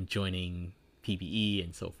and him joining PBE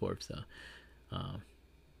and so forth. So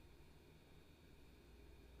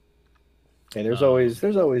there's always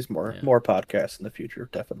more podcasts in the future,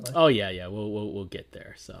 definitely. Oh yeah, we'll get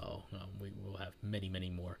there. So we will have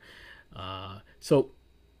many more.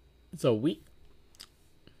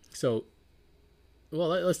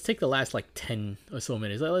 Let's take the last 10 or so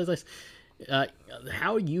minutes.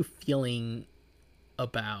 How are you feeling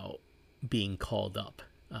about being called up?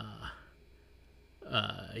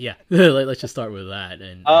 Let's just start with that.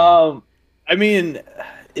 And I mean,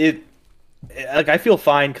 I feel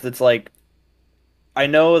fine because it's I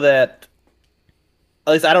know that,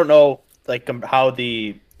 at least I don't know how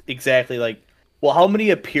the exactly Well, how many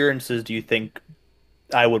appearances do you think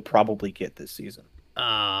I would probably get this season?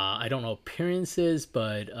 I don't know appearances,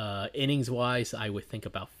 but innings wise, I would think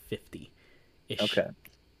about 50 ish. Okay.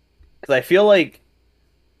 Because I feel like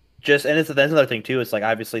that's another thing too. It's like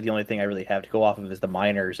obviously the only thing I really have to go off of is the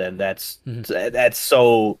minors, and that's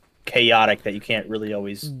so chaotic that you can't really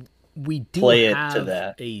always We do play it to have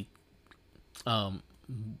that. um,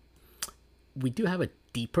 we do have a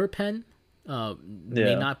deeper pen. May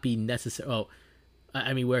Yeah. not be necessary. Oh,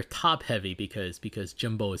 I mean we're top heavy because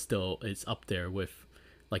Jimbo is up there with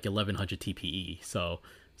like 1100 TPE. So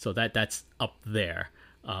that's up there.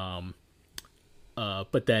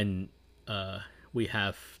 But then we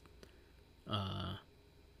have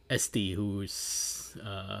SD, who's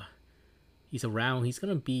he's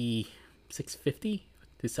gonna be 650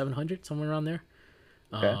 to 700, somewhere around there.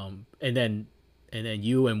 Okay. And then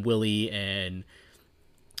you and Willie and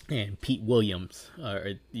Pete Williams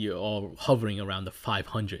you're all hovering around the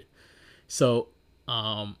 500. So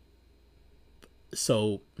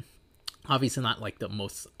obviously not like the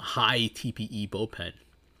most high TPE bullpen,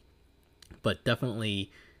 but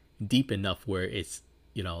definitely deep enough where it's,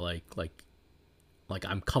 you know, like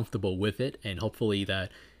I'm comfortable with it, and hopefully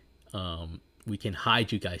that we can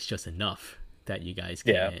hide you guys just enough that you guys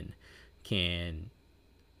can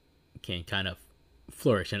kind of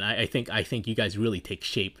flourish. And I think you guys really take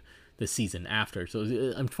shape the season after. So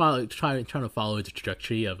I'm trying to follow the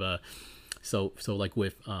trajectory of so like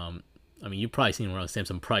with I mean, you've probably seen around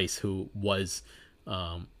Samson Price, who was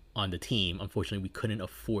on the team. Unfortunately, we couldn't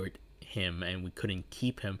afford him and we couldn't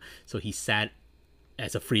keep him, so he sat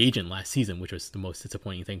as a free agent last season, which was the most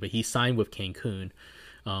disappointing thing. But he signed with Cancun,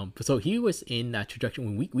 so he was in that trajectory.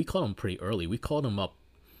 When we called him pretty early. We called him up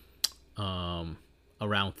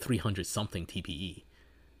around 300 something TPE,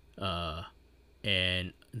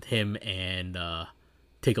 and him and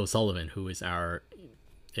Tig O'Sullivan, who is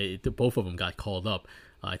both of them got called up.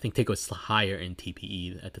 I think Tig was higher in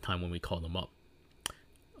TPE at the time when we called him up.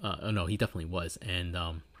 No, he definitely was. And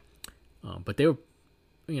but they were,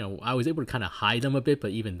 you know, I was able to kind of hide them a bit,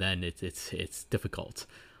 but even then, it's difficult.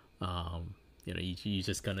 You know, you're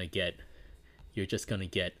just gonna get.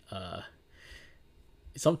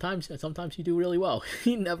 Sometimes you do really well.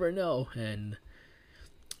 You never know, and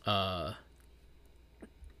yeah,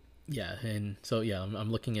 and so yeah,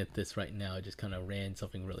 I'm looking at this right now. I just kind of ran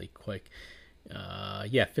something really quick.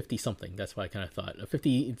 50 something. That's what I kind of thought.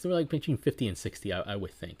 50. It's like between 50 and 60. I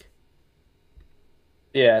would think.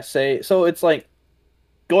 Yeah, so it's like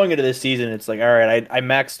going into this season, it's like, all right, I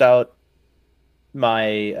maxed out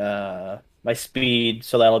my speed,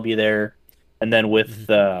 so that'll be there. And then with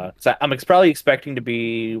so I'm probably expecting to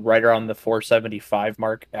be right around the 475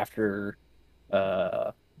 mark after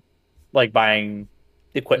like buying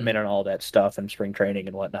equipment and all that stuff and spring training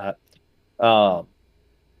and whatnot.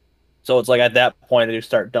 So it's like at that point they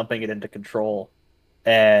start dumping it into control,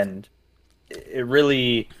 and it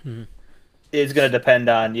really is going to depend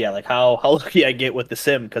on like how lucky I get with the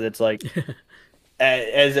sim, because it's like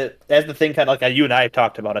as the thing kind of like you and I have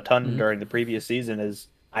talked about a ton during the previous season is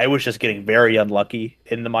I was just getting very unlucky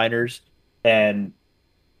in the minors, and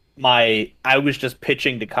I was just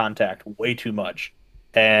pitching to contact way too much,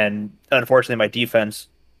 and unfortunately my defense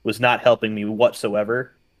was not helping me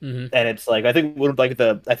whatsoever. And it's like I think we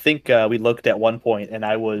looked at one point and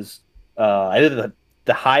I was either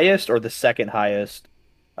the highest or the second highest,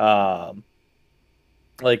 what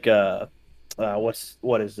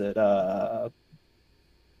is it,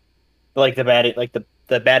 like the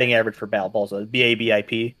batting average for balls,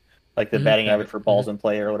 BABIP, like the batting average for balls in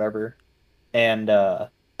play or whatever. And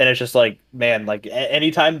it's just like, man, like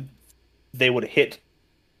anytime they would hit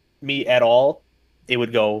me at all, it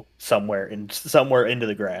would go somewhere into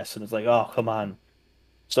the grass, and it's like, oh, come on.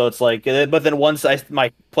 So it's like, but then once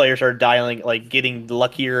my players started getting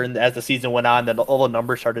luckier, and as the season went on, then all the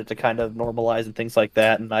numbers started to kind of normalize and things like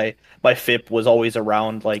that, and my FIP was always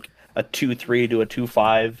around like a 2.3 to a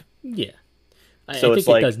 2.5. Yeah, So I it's think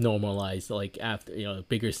it like, does normalize. Like after, you know,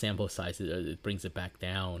 bigger sample sizes, it brings it back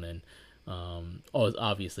down, and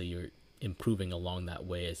obviously you're improving along that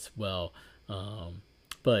way as well.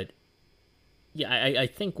 But yeah, I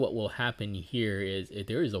think what will happen here is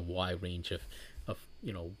there is a wide range of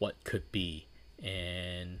you know what could be,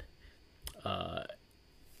 and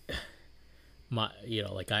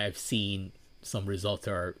like I've seen some results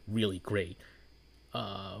that are really great,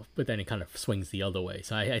 but then it kind of swings the other way.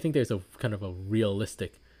 So I think there's a kind of a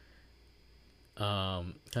realistic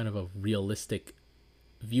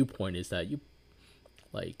viewpoint is that you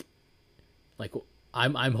like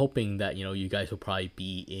I'm hoping that, you know, you guys will probably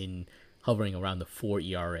be hovering around the 4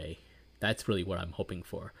 ERA. That's really what I'm hoping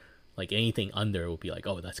for. Like anything under will be like,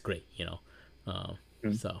 oh, that's great, you know.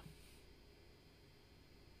 So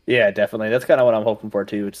Yeah, definitely. That's kind of what I'm hoping for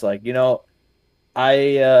too. It's like,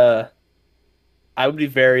 I I would be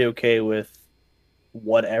very okay with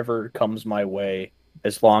whatever comes my way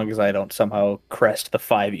as long as I don't somehow crest the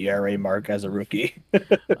 5 ERA mark as a rookie.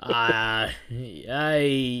 I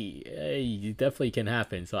definitely can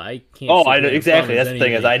happen. So I can't Oh, sit I know here and exactly. promise That's the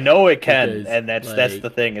thing is anything I know it can, because and that's the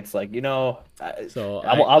like thing. It's like, so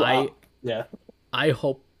yeah. I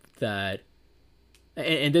hope that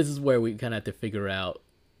and this is where we kind of have to figure out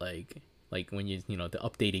like when the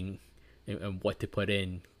updating and what to put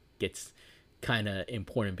in gets kind of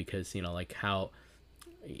important because like how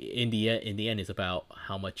in the end is about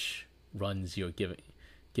how much runs you're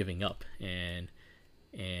giving up and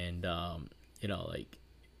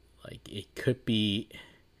like it could be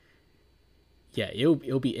yeah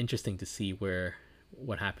it'll be interesting to see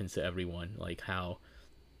what happens to everyone like how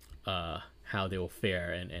they will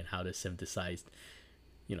fare and how the synthesized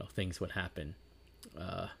things would happen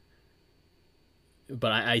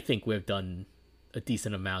but I think we've done a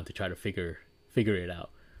decent amount to try to figure it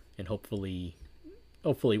out and hopefully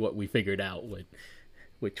what we figured out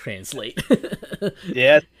would translate.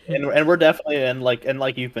 Yeah, and we're definitely and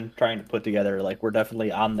like you've been trying to put together, like we're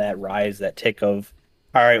definitely on that rise, that tick of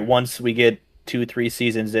all right, once we get 2, 3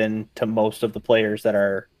 seasons in to most of the players that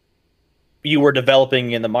are you were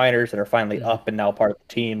developing in the minors that are finally Mhm. up and now part of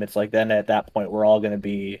the team, it's like then at that point we're all going to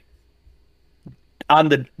be on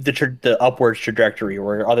the upwards trajectory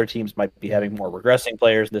where other teams might be Mhm. having more regressing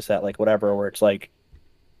players, this, that, like whatever, where it's like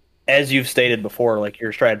as you've stated before, like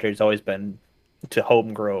your strategy has always been to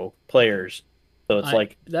home grow players. So it's I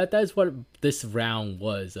like that's what this round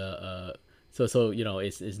was. So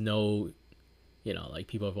it's no like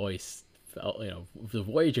people have always felt the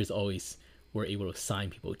Voyagers always were able to sign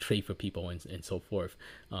people, trade for people, and so forth.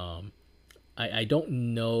 Um, I don't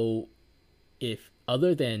know if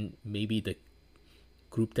other than maybe the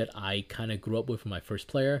group that I kind of grew up with my first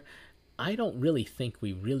player, I don't really think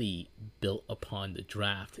we really built upon the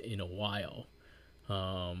draft in a while.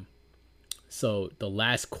 Um, so the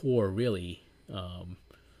last core really, at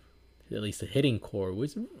least the hitting core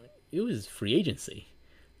was free agency.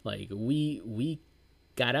 Like we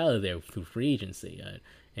got out of there through free agency,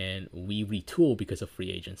 and we retooled because of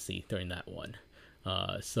free agency during that one.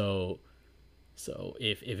 So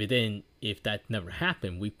if that never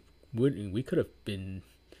happened, we could have been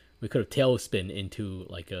we could have tailspin into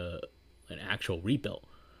like an actual rebuild.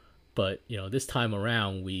 But this time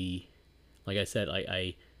around, like I said,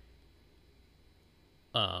 I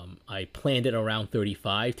planned it around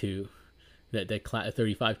 35 to that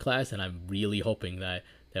 35 class, and I'm really hoping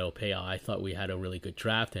that'll pay out. I thought we had a really good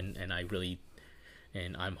draft, and I'm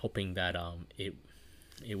hoping that it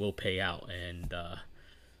will pay out, and I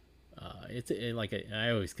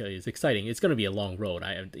always say, it's exciting. It's going to be a long road.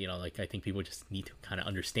 I think people just need to kind of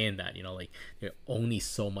understand that like there's only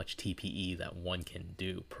so much TPE that one can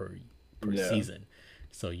do per yeah. season,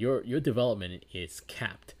 so your development is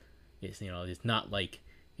capped. It's not like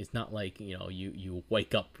you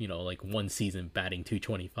wake up like one season batting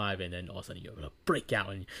 225 and then all of a sudden you're gonna break out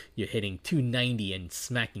and you're hitting 290 and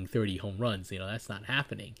smacking 30 home runs. That's not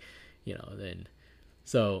happening. Then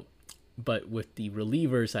so but with the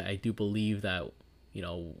relievers, I do believe that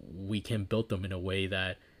we can build them in a way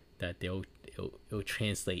that it'll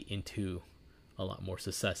translate into a lot more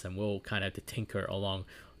success, and we'll kind of have to tinker along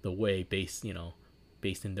the way based in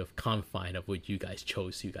the confine of what you guys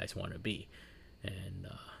chose you guys want to be, and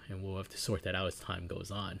we'll have to sort that out as time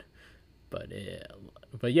goes on. But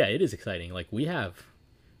yeah, it is exciting. Like we have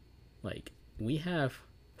 1,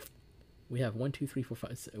 2, 3, 4,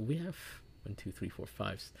 5. We have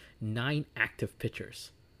 9 active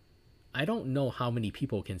pitchers. I don't know how many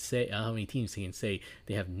people can say how many teams can say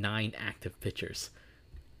they have 9 active pitchers.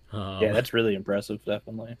 Yeah, that's really impressive,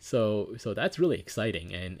 definitely. So that's really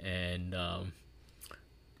exciting, and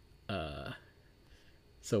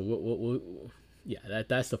so yeah,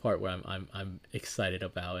 that's the part where I'm excited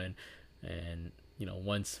about, and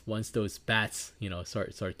once those bats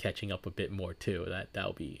start catching up a bit more too,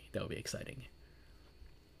 that'll be exciting.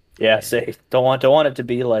 Yeah, say don't want it to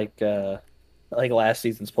be like last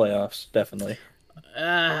season's playoffs, definitely.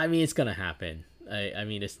 I mean, it's gonna happen. I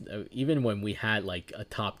mean, it's even when we had like a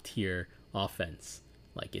top tier offense,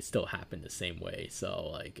 like it still happened the same way. So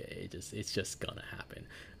like it's just gonna happen.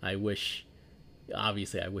 I wish,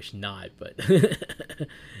 obviously, I wish not, but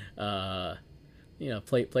playoffs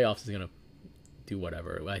is gonna do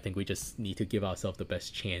whatever. I think we just need to give ourselves the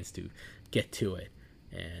best chance to get to it,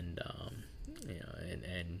 and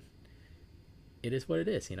it is what it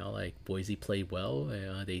is. Like Boise played well.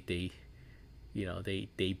 They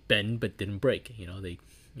bend but didn't break.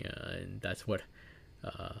 And that's what,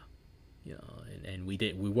 and we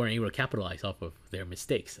weren't able to capitalize off of their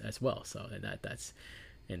mistakes as well. So that's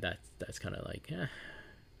kind of like,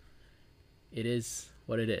 it is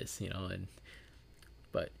what it is.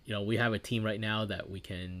 But we have a team right now that we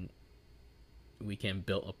can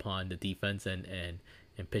build upon the defense and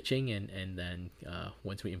pitching, and then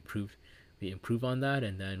once we improve on that,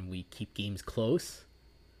 and then we keep games close,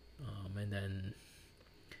 and then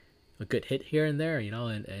a good hit here and there,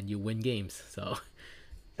 and you win games. So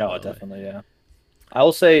no, definitely, yeah. I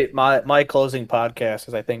will say my closing podcast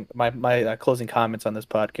is, I think my closing comments on this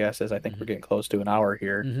podcast is, I think we're getting close to an hour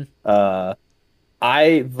here. Mm-hmm.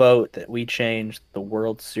 I vote that we change the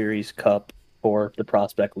World Series Cup for the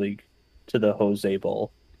Prospect League to the Jose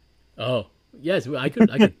Bowl. Oh, yes, I could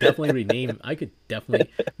definitely rename. We could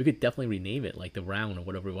definitely rename it, like the round or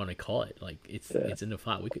whatever we want to call it. Like it's in the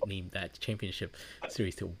file. We could name that championship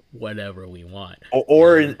series to whatever we want.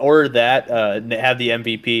 Or that have the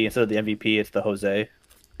MVP instead of the MVP, it's the Jose.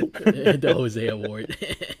 The Jose Award.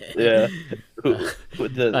 Yeah.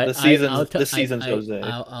 The season's Jose.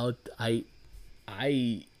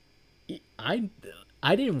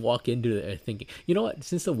 I didn't walk into it thinking, you know what,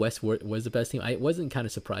 since the West was the best team, I wasn't kind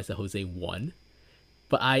of surprised that Jose won.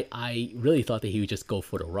 But I really thought that he would just go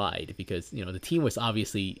for the ride, because the team was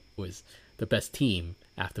the best team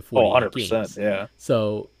after 48 games. Yeah.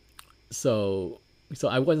 So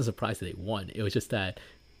I wasn't surprised that they won. It was just that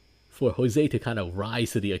for Jose to kind of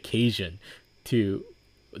rise to the occasion to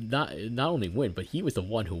not only win, but he was the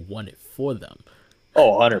one who won it for them.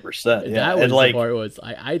 Oh, 100%. Yeah. That was the part was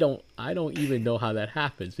I don't even know how that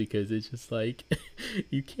happens, because it's just like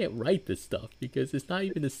you can't write this stuff, because it's not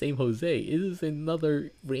even the same Jose. It is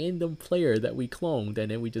another random player that we cloned, and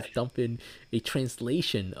then we just dump in a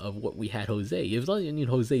translation of what we had Jose. It was not even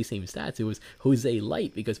Jose same stats. It was Jose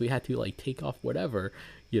light, because we had to like take off whatever,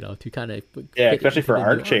 to kind of especially for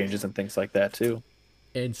art changes and things like that too.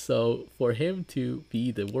 And so for him to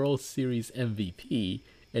be the World Series MVP,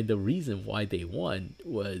 and the reason why they won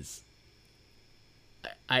was,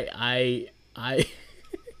 I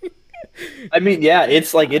mean, yeah,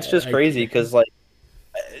 it's like, it's just crazy, because like,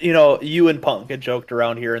 you and Punk had joked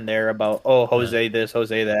around here and there about, oh, Jose this,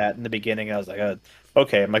 Jose that in the beginning. I was like,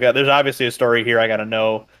 okay, my God, there's obviously a story here I got to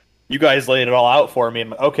know. You guys laid it all out for me.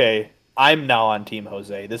 I'm like, okay, I'm now on Team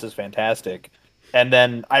Jose. This is fantastic. And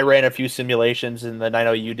then I ran a few simulations, and then I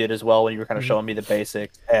know you did as well when you were kind of showing me the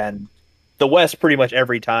basics. And the West, pretty much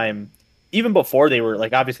every time, even before they were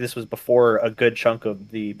like, obviously this was before a good chunk of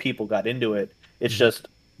the people got into it. It's just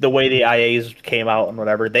the way the IAs came out and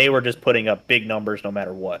whatever, they were just putting up big numbers no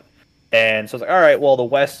matter what. And so it's like, all right, well, the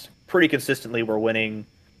West pretty consistently were winning,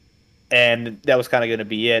 and that was kind of going to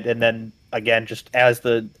be it. And then again, just as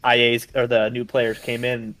the IAs or the new players came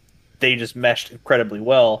in, they just meshed incredibly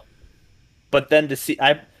well. But then to see,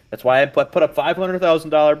 that's why I put up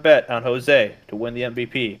 $500,000 bet on Jose to win the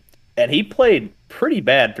MVP. And he played pretty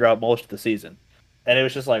bad throughout most of the season. And it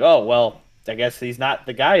was just like, oh, well, I guess he's not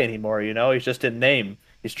the guy anymore, He's just in name.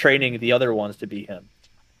 He's training the other ones to be him.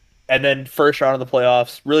 And then first round of the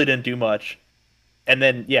playoffs, really didn't do much. And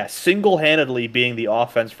then, yeah, single-handedly being the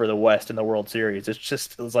offense for the West in the World Series.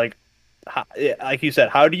 It was like you said,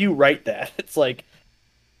 how do you write that? It's like,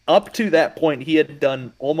 up to that point, he had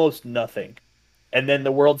done almost nothing. And then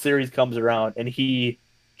the World Series comes around, and he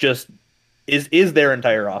just is their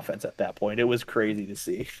entire offense at that point. It was crazy to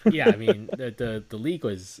see. Yeah, I mean, the league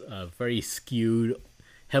was very skewed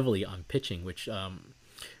heavily on pitching, which I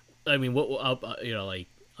mean,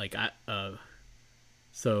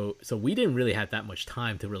 so we didn't really have that much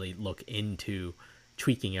time to really look into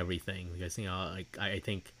tweaking everything, because I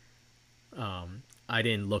think I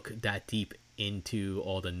didn't look that deep into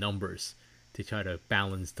all the numbers to try to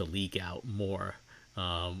balance the league out more.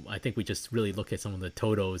 I think we just really look at some of the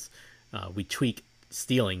totals. We tweak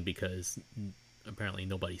stealing because apparently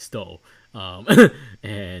nobody stole,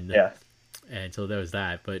 and so there was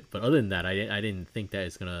that. But other than that, I didn't think that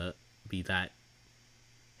it's gonna be that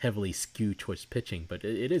heavily skewed towards pitching. But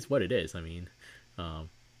it is what it is. I mean,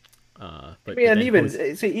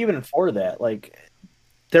 even for that, like,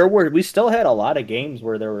 we still had a lot of games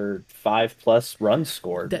where there were 5+ runs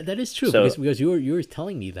scored. That is true, because you were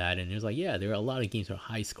telling me that, and it was like, yeah, there are a lot of games that are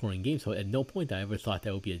high scoring games. So at no point did I ever thought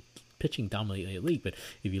that would be a pitching dominated league. But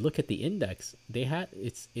if you look at the index, they had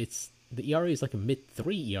it's the ERA is like a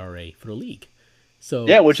mid-3 ERA for the league. So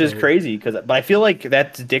yeah, which is crazy, but I feel like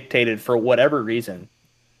that's dictated for whatever reason.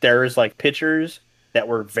 There's like pitchers that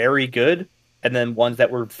were very good, and then ones that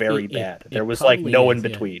were very bad. There was like no in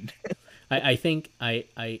between. I think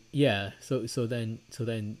yeah. So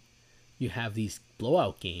then you have these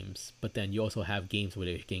blowout games, but then you also have games where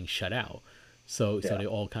they're getting shut out. So they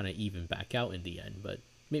all kind of even back out in the end. But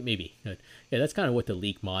maybe yeah, that's kind of what the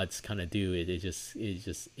league mods kind of do.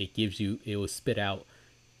 It gives you, it will spit out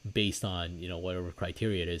based on, you know, whatever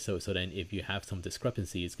criteria it is. So then if you have some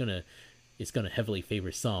discrepancy, it's gonna heavily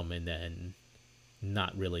favor some and then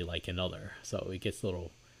not really like another. So it gets a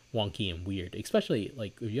little wonky and weird, especially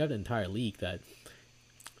like if you have an entire league that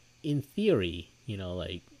in theory, you know,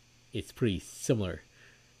 like it's pretty similar,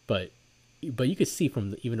 but you could see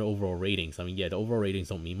from even the overall ratings. I mean, yeah, the overall ratings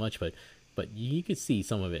don't mean much, but you could see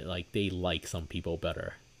some of it, like they like some people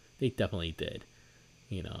better. They definitely did,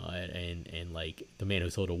 you know, and like the man who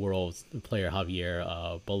sold the world, player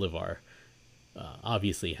Javier Bolivar,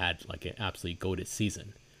 obviously had like an absolutely goated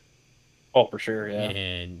season. Oh, for sure, yeah.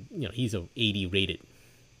 And you know, he's a 80 rated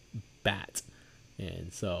bat,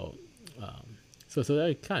 and so so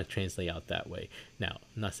that kind of translate out that way. Now,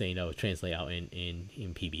 I'm not saying that would translate out in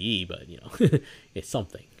PBE, but you know, it's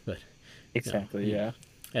something. But exactly, you know,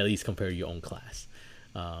 yeah. At least compare your own class.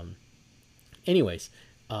 Anyways,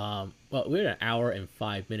 well, we're at 1 hour and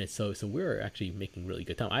 5 minutes, so we're actually making really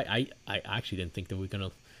good time. I actually didn't think that we are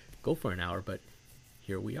gonna go for an hour, but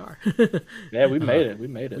here we are. Yeah, we made it. We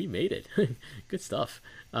made it. Good stuff.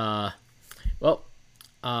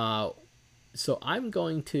 So I'm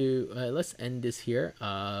going to let's end this here.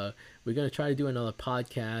 We're going to try to do another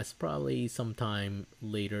podcast probably sometime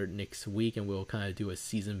later next week, and we'll kind of do a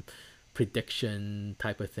season prediction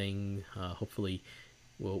type of thing. Hopefully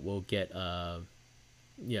we'll get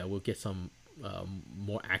we'll get some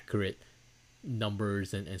more accurate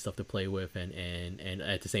numbers and stuff to play with, and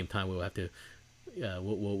at the same time we'll have to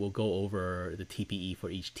we'll go over the TPE for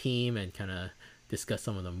each team and kind of discuss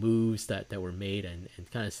some of the moves that were made, and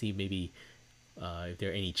kind of see maybe if there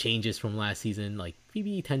are any changes from last season. Like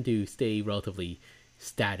PBE tend to stay relatively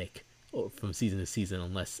static from season to season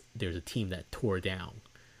unless there's a team that tore down,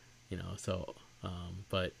 you know. So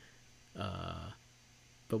but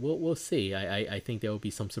we'll see. I think there will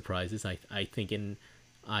be some surprises. I think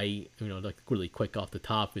like really quick off the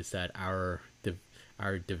top is that our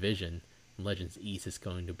division, Legends East, is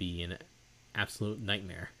going to be an absolute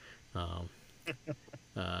nightmare. And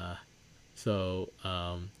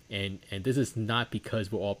this is not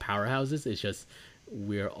because we're all powerhouses. It's just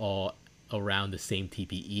we're all around the same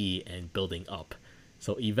TPE and building up.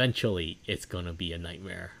 So eventually it's gonna be a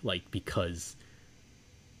nightmare. Like, because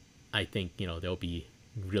I think, you know, there'll be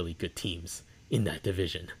really good teams in that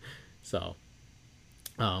division. So,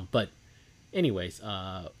 but anyways,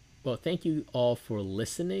 well, thank you all for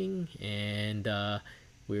listening, and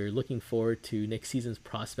we're looking forward to next season's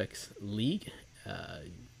Prospects League.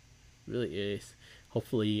 Really is.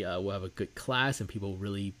 Hopefully, we'll have a good class and people will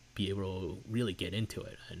really be able to really get into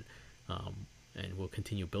it, and we'll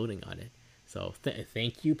continue building on it. So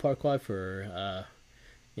thank you, Parquad, for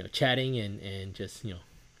chatting and just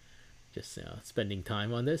spending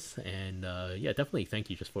time on this. And yeah, definitely thank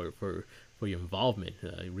you just for your involvement.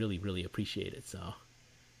 I really appreciate it. So.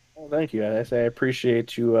 Well, thank you. I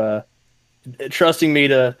appreciate you trusting me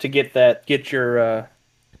to get your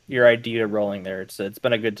idea rolling there. It's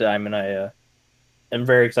been a good time, and I am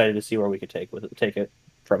very excited to see where we could take it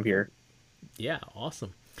from here. Yeah,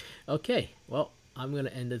 awesome. Okay, well, I'm gonna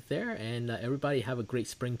end it there, and everybody have a great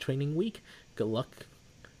spring training week. Good luck,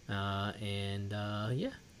 and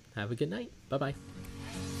yeah, have a good night. Bye-bye.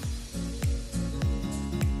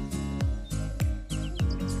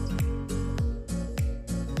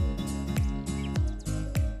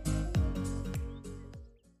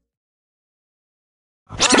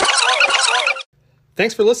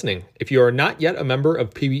 Thanks for listening. If you are not yet a member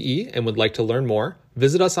of PBE and would like to learn more,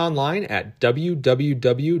 visit us online at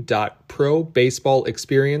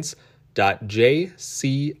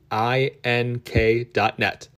www.probaseballexperience.jcink.net.